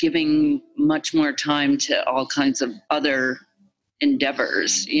giving much more time to all kinds of other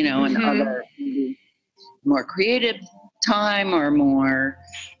endeavors, you know, and other more creative time or more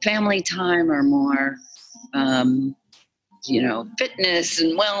family time or more, you know, fitness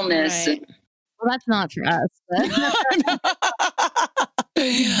and wellness. Right. Well, that's not for us.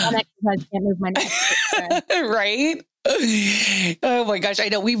 Exercise, can't move my neck. Right? Oh my gosh. I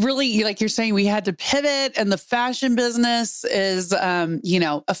know we really, like you're saying, we had to pivot, and the fashion business is, you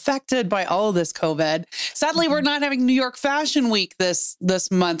know, affected by all of this COVID. Sadly, we're not having New York Fashion Week this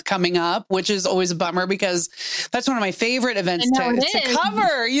month coming up, which is always a bummer because that's one of my favorite events to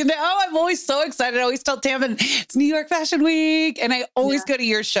cover. You know, I'm always so excited. I always tell Tammin it's New York Fashion Week, and I always go to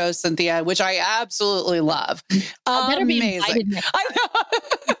your show, Cynthia, which I absolutely love. Amazing. I know.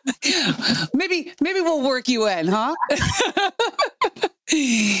 maybe we'll work you in, huh? What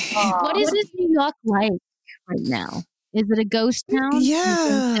is this New York like right now? Is it a ghost town?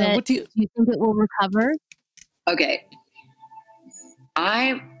 Yeah. Do you think it will recover? Okay.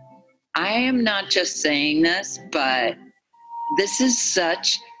 I am not just saying this, but this is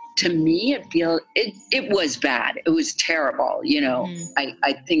such, to me, it was bad. It was terrible. You know,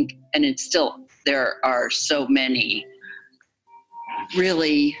 I think, and it's still, there are so many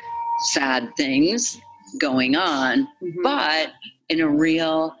really sad things going on, but in a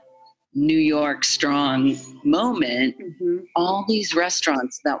real New York strong moment, all these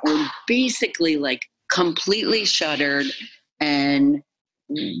restaurants that were basically like completely shuttered and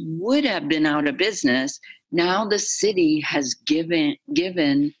would have been out of business. Now the city has given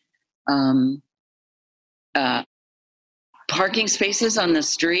parking spaces on the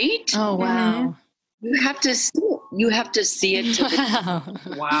street. Oh, wow. You have to see it. You have to see it.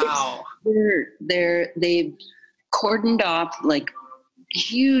 Wow. They've cordoned off like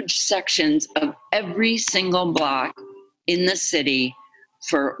huge sections of every single block in the city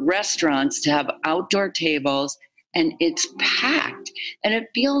for restaurants to have outdoor tables, and it's packed. And it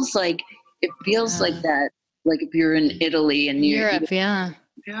feels like that, like if you're in Italy and Europe,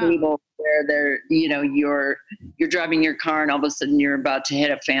 table where they're, you know, you're driving your car and all of a sudden you're about to hit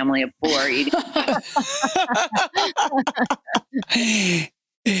a family of 4 eating.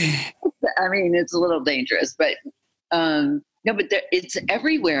 I mean, it's a little dangerous, but no, but it's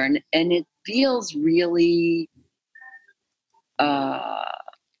everywhere, and it feels really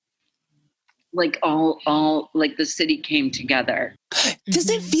like all like the city came together. Does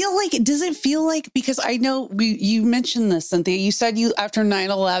it feel like, because I know you mentioned this, Cynthia, you said you, after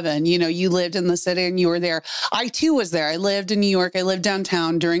 9/11, you know, you lived in the city and you were there. I too was there. I lived in New York. I lived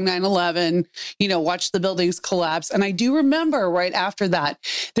downtown during 9/11, you know, watched the buildings collapse. And I do remember right after that,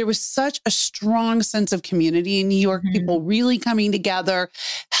 there was such a strong sense of community in New York, people really coming together,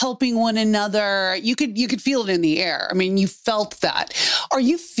 helping one another. You could feel it in the air. I mean, you felt that. Are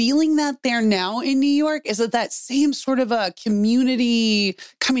you feeling that there now in New York? Is it that same sort of a community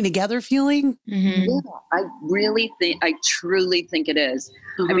coming together feeling? Yeah, I truly think it is.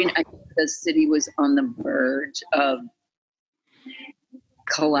 I mean, I think the city was on the verge of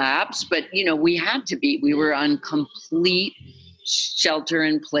collapse, but you know, we were on complete shelter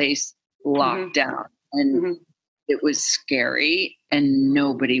in place lockdown, and it was scary, and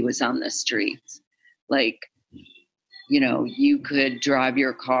nobody was on the streets. Like, you know, you could drive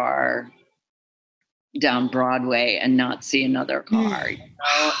your car down Broadway and not see another car. You know?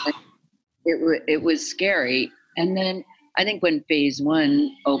 It was scary. And then I think when phase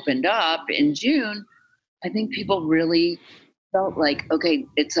 1 opened up in June, I think people really felt like, okay,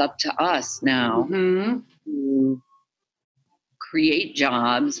 it's up to us now to create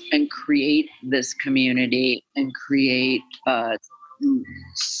jobs and create this community and create a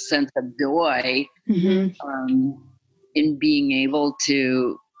sense of joy in being able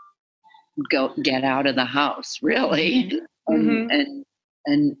to get out of the house, really, and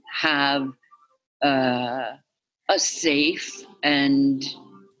have a safe and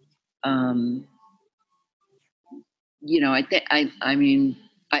you know, I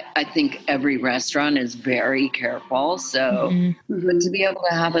think every restaurant is very careful. So, but to be able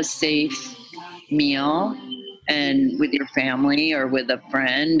to have a safe meal and with your family or with a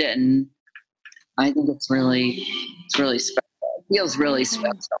friend, and I think it's really special. It feels really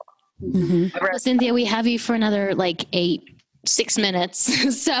special. Well, Cynthia, we have you for another like 6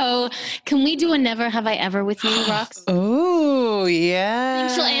 minutes. So can we do a Never Have I Ever with you, Rox? Oh, Oh, yeah.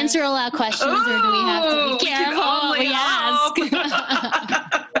 Think she'll answer all our questions, or do we have to be careful what we ask?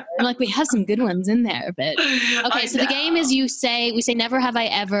 I'm like, we have some good ones in there, but okay. So the game is we say never have I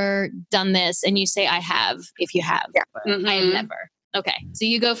ever done this, and you say I have if you have. Yeah. Mm-hmm. I have never. Okay, so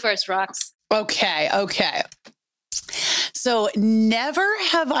you go first, Rox. Okay. So never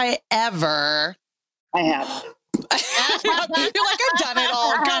have I ever. I have. You're like, I've done it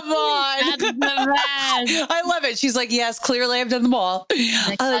all. Come on. That's the best. I love it. She's like, yes, clearly I've done them all.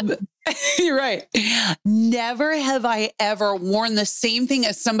 You're right. Never have I ever worn the same thing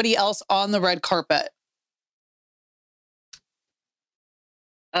as somebody else on the red carpet.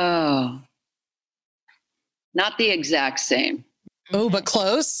 Oh, not the exact same. Oh, but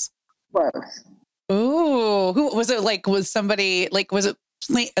close. Close. Oh, who was it? Like, was somebody like, was it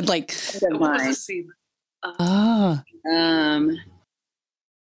like, What was the scene?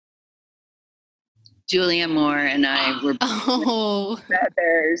 Julia Moore and I were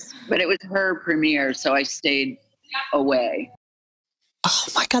feathers, but it was her premiere, so I stayed away. Oh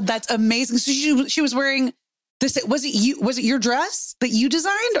my God, that's amazing. So she was wearing this. Was it your dress that you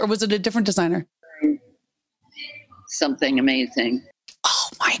designed, or was it a different designer? Something amazing. Oh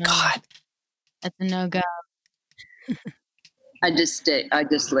my God. That's a no-go. I just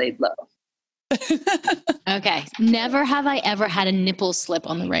laid low. Okay. Never have I ever had a nipple slip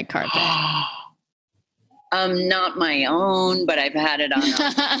on the red carpet. Not my own, but I've had it on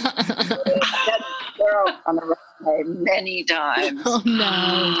the runway many times. Oh no.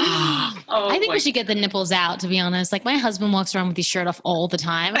 I think we should get the nipples out, to be honest. Like, my husband walks around with his shirt off all the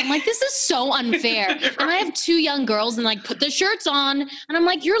time. I'm like, this is so unfair. And I have 2 young girls and like, put the shirts on. And I'm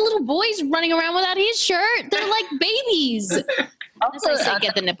like, your little boy's running around without his shirt. They're like babies. Also, I say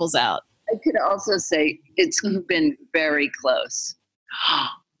get the nipples out. I could also say it's been very close.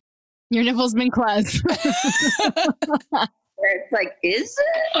 Your nipple's been close. Where it's like, is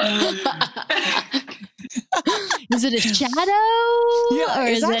it? Is it a shadow? Yeah, or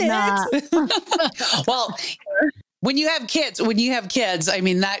is it not? Well, when you have kids, I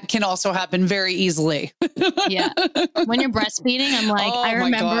mean, that can also happen very easily. Yeah. When you're breastfeeding, I'm like, Oh, I my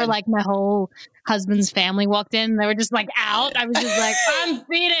remember God. like my whole husband's family walked in. They were just like out. I was just like, I'm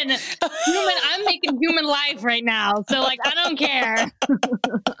feeding I'm making human life right now. So like, I don't care.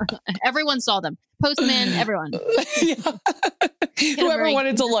 Everyone saw them. Postman, everyone. Yeah. Whoever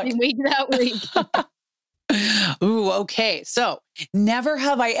wanted to look. Week that week. Ooh, okay. So never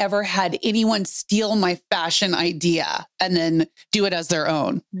have I ever had anyone steal my fashion idea and then do it as their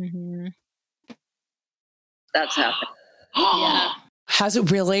own. Mm-hmm. That's happened. Yeah. Has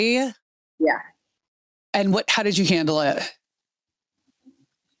it really? Yeah. And how did you handle it?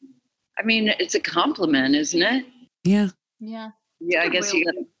 I mean, it's a compliment, isn't it? Yeah. Yeah. Yeah, I guess you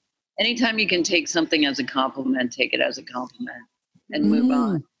got to, anytime you can take something as a compliment, take it as a compliment and move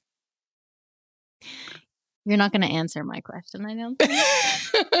on. You're not going to answer my question, I don't think.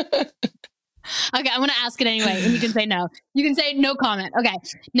 Okay, I'm going to ask it anyway, and you can say no. You can say no comment. Okay.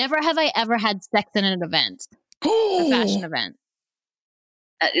 Never have I ever had sex in an event. A fashion event.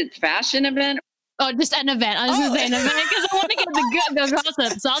 It's fashion event? Oh, just an event. I was going to say an event because I want to get the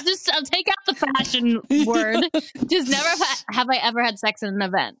gossip. So I'll take out the fashion word. Just never have I ever had sex in an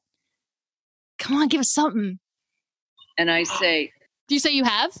event. Come on, give us something. And I say, Do you say you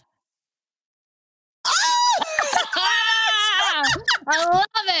have? I love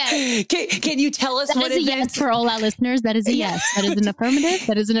it. Can you tell us what it is? Yes, for all our listeners, that is a yes. That is an affirmative.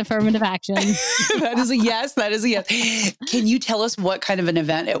 That is an affirmative action. That is a yes. That is a yes. Can you tell us what kind of an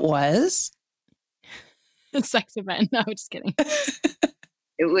event it was? A sex event. No, just kidding.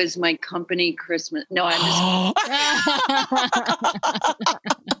 it was my company Christmas. No, I'm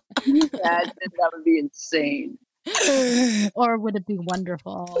just that would be insane. Or would it be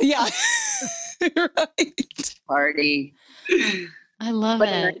wonderful? Yeah. Right. Party. I love A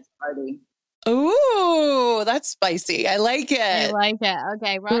it. nice party. Ooh, that's spicy. I like it. I like it.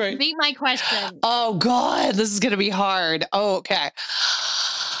 Okay, Ross, Right. beat my question. Oh God, this is going to be hard. Oh, okay.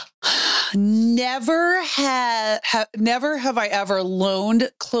 Never have I ever loaned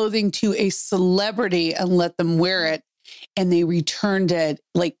clothing to a celebrity and let them wear it, and they returned it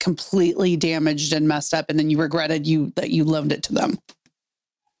like completely damaged and messed up, and then you regretted that you loaned it to them.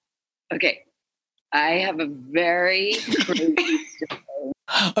 Okay. I have a very crazy story.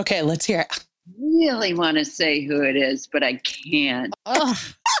 Okay, let's hear it. Really want to say who it is, but I can't. Oh,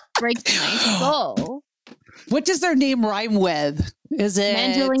 breaks my soul. What does their name rhyme with? Is it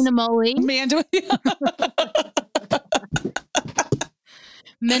Angelina Molly?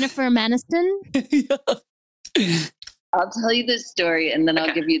 Jennifer Aniston? I'll tell you this story and then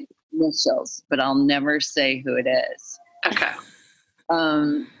I'll give you the initials, but I'll never say who it is. Okay.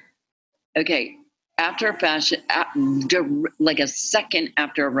 Okay. After like a second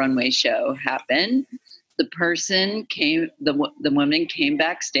after a runway show happened, the person the woman came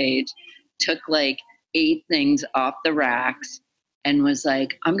backstage, took like 8 things off the racks and was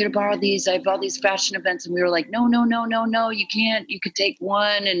like, I'm going to borrow these. I have all these fashion events. And we were like, no, you can't. You could take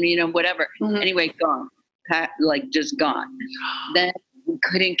one and, whatever. Mm-hmm. Anyway, gone. Just gone. Then we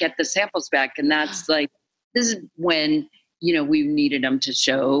couldn't get the samples back. And that's like, this is when, we needed them to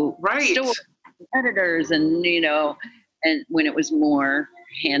show stores, editors and, and when it was more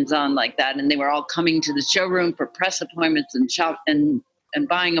hands-on like that. And they were all coming to the showroom for press appointments and shop and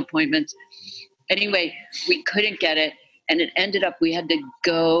buying appointments. Anyway, we couldn't get it. And it ended up, we had to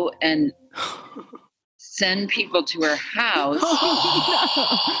go and send people to her house.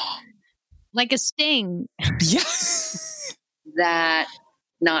 Like a sting. Yes. That,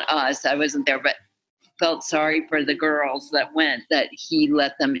 not us, I wasn't there, but felt sorry for the girls that went, that he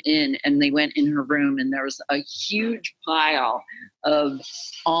let them in, and they went in her room, and there was a huge pile of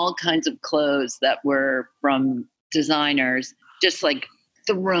all kinds of clothes that were from designers, just like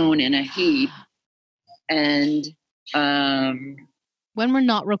thrown in a heap. And when we're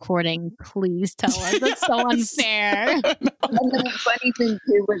not recording, please tell us. That's so unfair. And the funny thing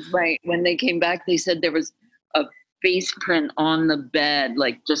too was when they came back, they said there was a face print on the bed,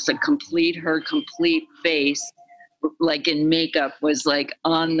 like just her complete face, like in makeup, was like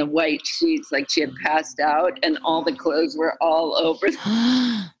on the white sheets, like she had passed out, and all the clothes were all over.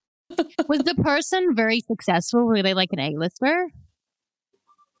 Was the person very successful? Were they like an A-lister?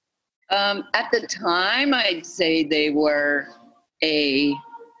 At the time, I'd say they were a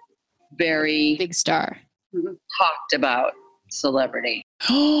very big star, talked about celebrity.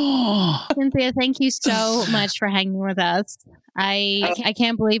 Cynthia, thank you so much for hanging with us. I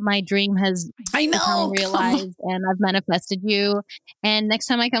can't believe my dream has become realized, and I've manifested you. And next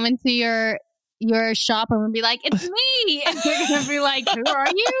time I come into your shop, I'm gonna be like, it's me. And you're gonna be like, who are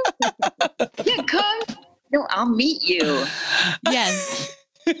you? Yeah, come. No, I'll meet you. Yes.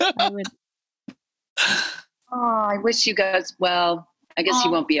 I would. Oh, I wish you guys well. I guess you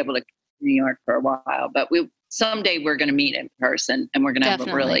won't be able to come to New York for a while, but someday we're going to meet in person, and we're going to have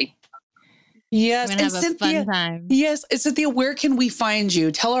a really and have Cynthia, a fun time. Yes, Cynthia, where can we find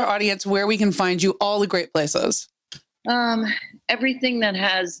you? Tell our audience where we can find you. All the great places. Everything that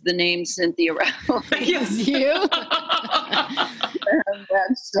has the name Cynthia Rowley. Yes, you.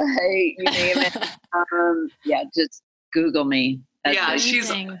 Website, you name it. Just Google me. That's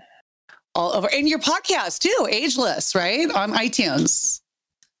she's all over. And your podcast too, Ageless, right? On iTunes.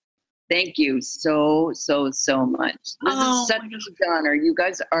 Thank you so much. This is such an honor. You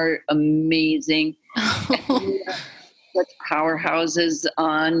guys are amazing. Such powerhouses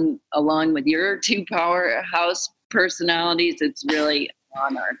along with your 2 powerhouse personalities. It's really an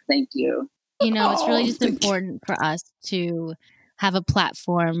honor. Thank you. It's really just important for us to have a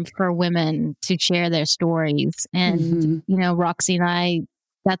platform for women to share their stories. And, Roxy and I,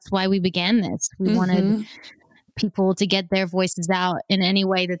 that's why we began this. We wanted people to get their voices out in any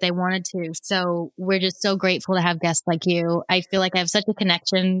way that they wanted to. So we're just so grateful to have guests like you. I feel like I have such a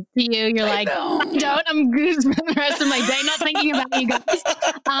connection to you. You're like, I don't. I'm going to spend the rest of my day not thinking about you guys.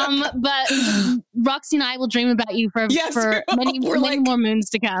 But Roxy and I will dream about you for many more moons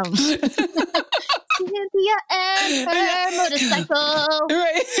to come. Cynthia and her motorcycle.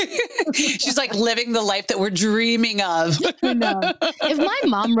 Right. She's like living the life that we're dreaming of. No. If my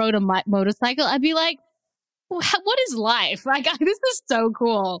mom rode a motorcycle, I'd be like, what is life? Like, this is so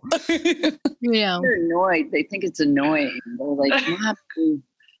cool. They're annoyed. They think it's annoying. They're like,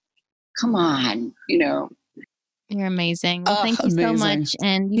 come on, You're amazing. Well, thank you so much.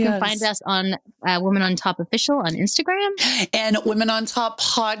 And you can find us on Women on Top Official on Instagram. And Women on Top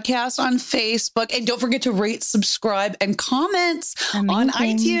Podcast on Facebook. And don't forget to rate, subscribe, and comment on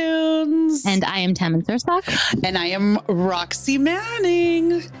iTunes. And I am Tammin Sursock. And I am Roxy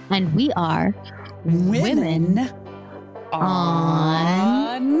Manning. And we are Women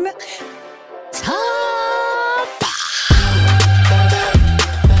on Top.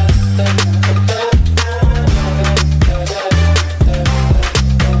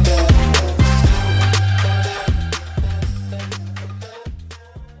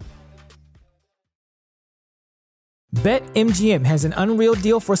 BetMGM has an unreal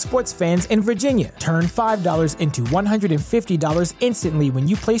deal for sports fans in Virginia. Turn $5 into $150 instantly when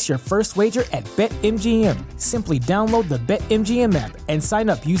you place your first wager at BetMGM. Simply download the BetMGM app and sign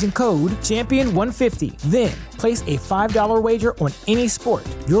up using code Champion150. Then place a $5 wager on any sport,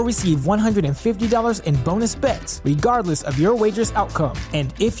 you'll receive $150 in bonus bets, regardless of your wager's outcome.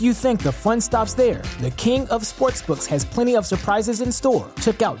 And if you think the fun stops there, the King of Sportsbooks has plenty of surprises in store.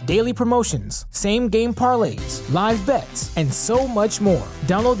 Check out daily promotions, same-game parlays, live bets, and so much more.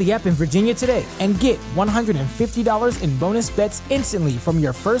 Download the app in Virginia today and get $150 in bonus bets instantly from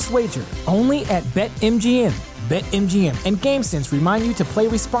your first wager, only at BetMGM. BetMGM and GameSense remind you to play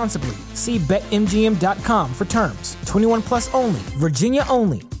responsibly. See BetMGM.com for terms. 21 plus only. Virginia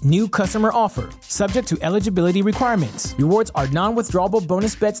only. New customer offer. Subject to eligibility requirements. Rewards are non-withdrawable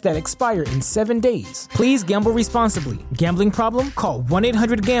bonus bets that expire in 7 days. Please gamble responsibly. Gambling problem? Call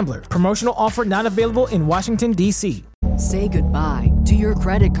 1-800-GAMBLER. Promotional offer not available in Washington, D.C. Say goodbye to your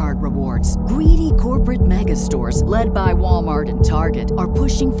credit card rewards. Greedy corporate mega stores, led by Walmart and Target, are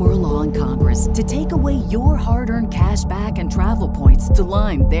pushing for a law in Congress to take away your hard-earned cash back and travel points to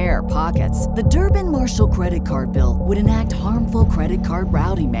line their pockets. The Durbin-Marshall credit card bill would enact harmful credit card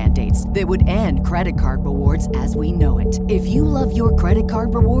routing mandates that would end credit card rewards as we know it. If you love your credit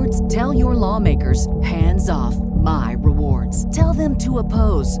card rewards, tell your lawmakers, hands off my rewards. Tell them to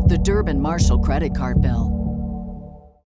oppose the Durbin-Marshall credit card bill.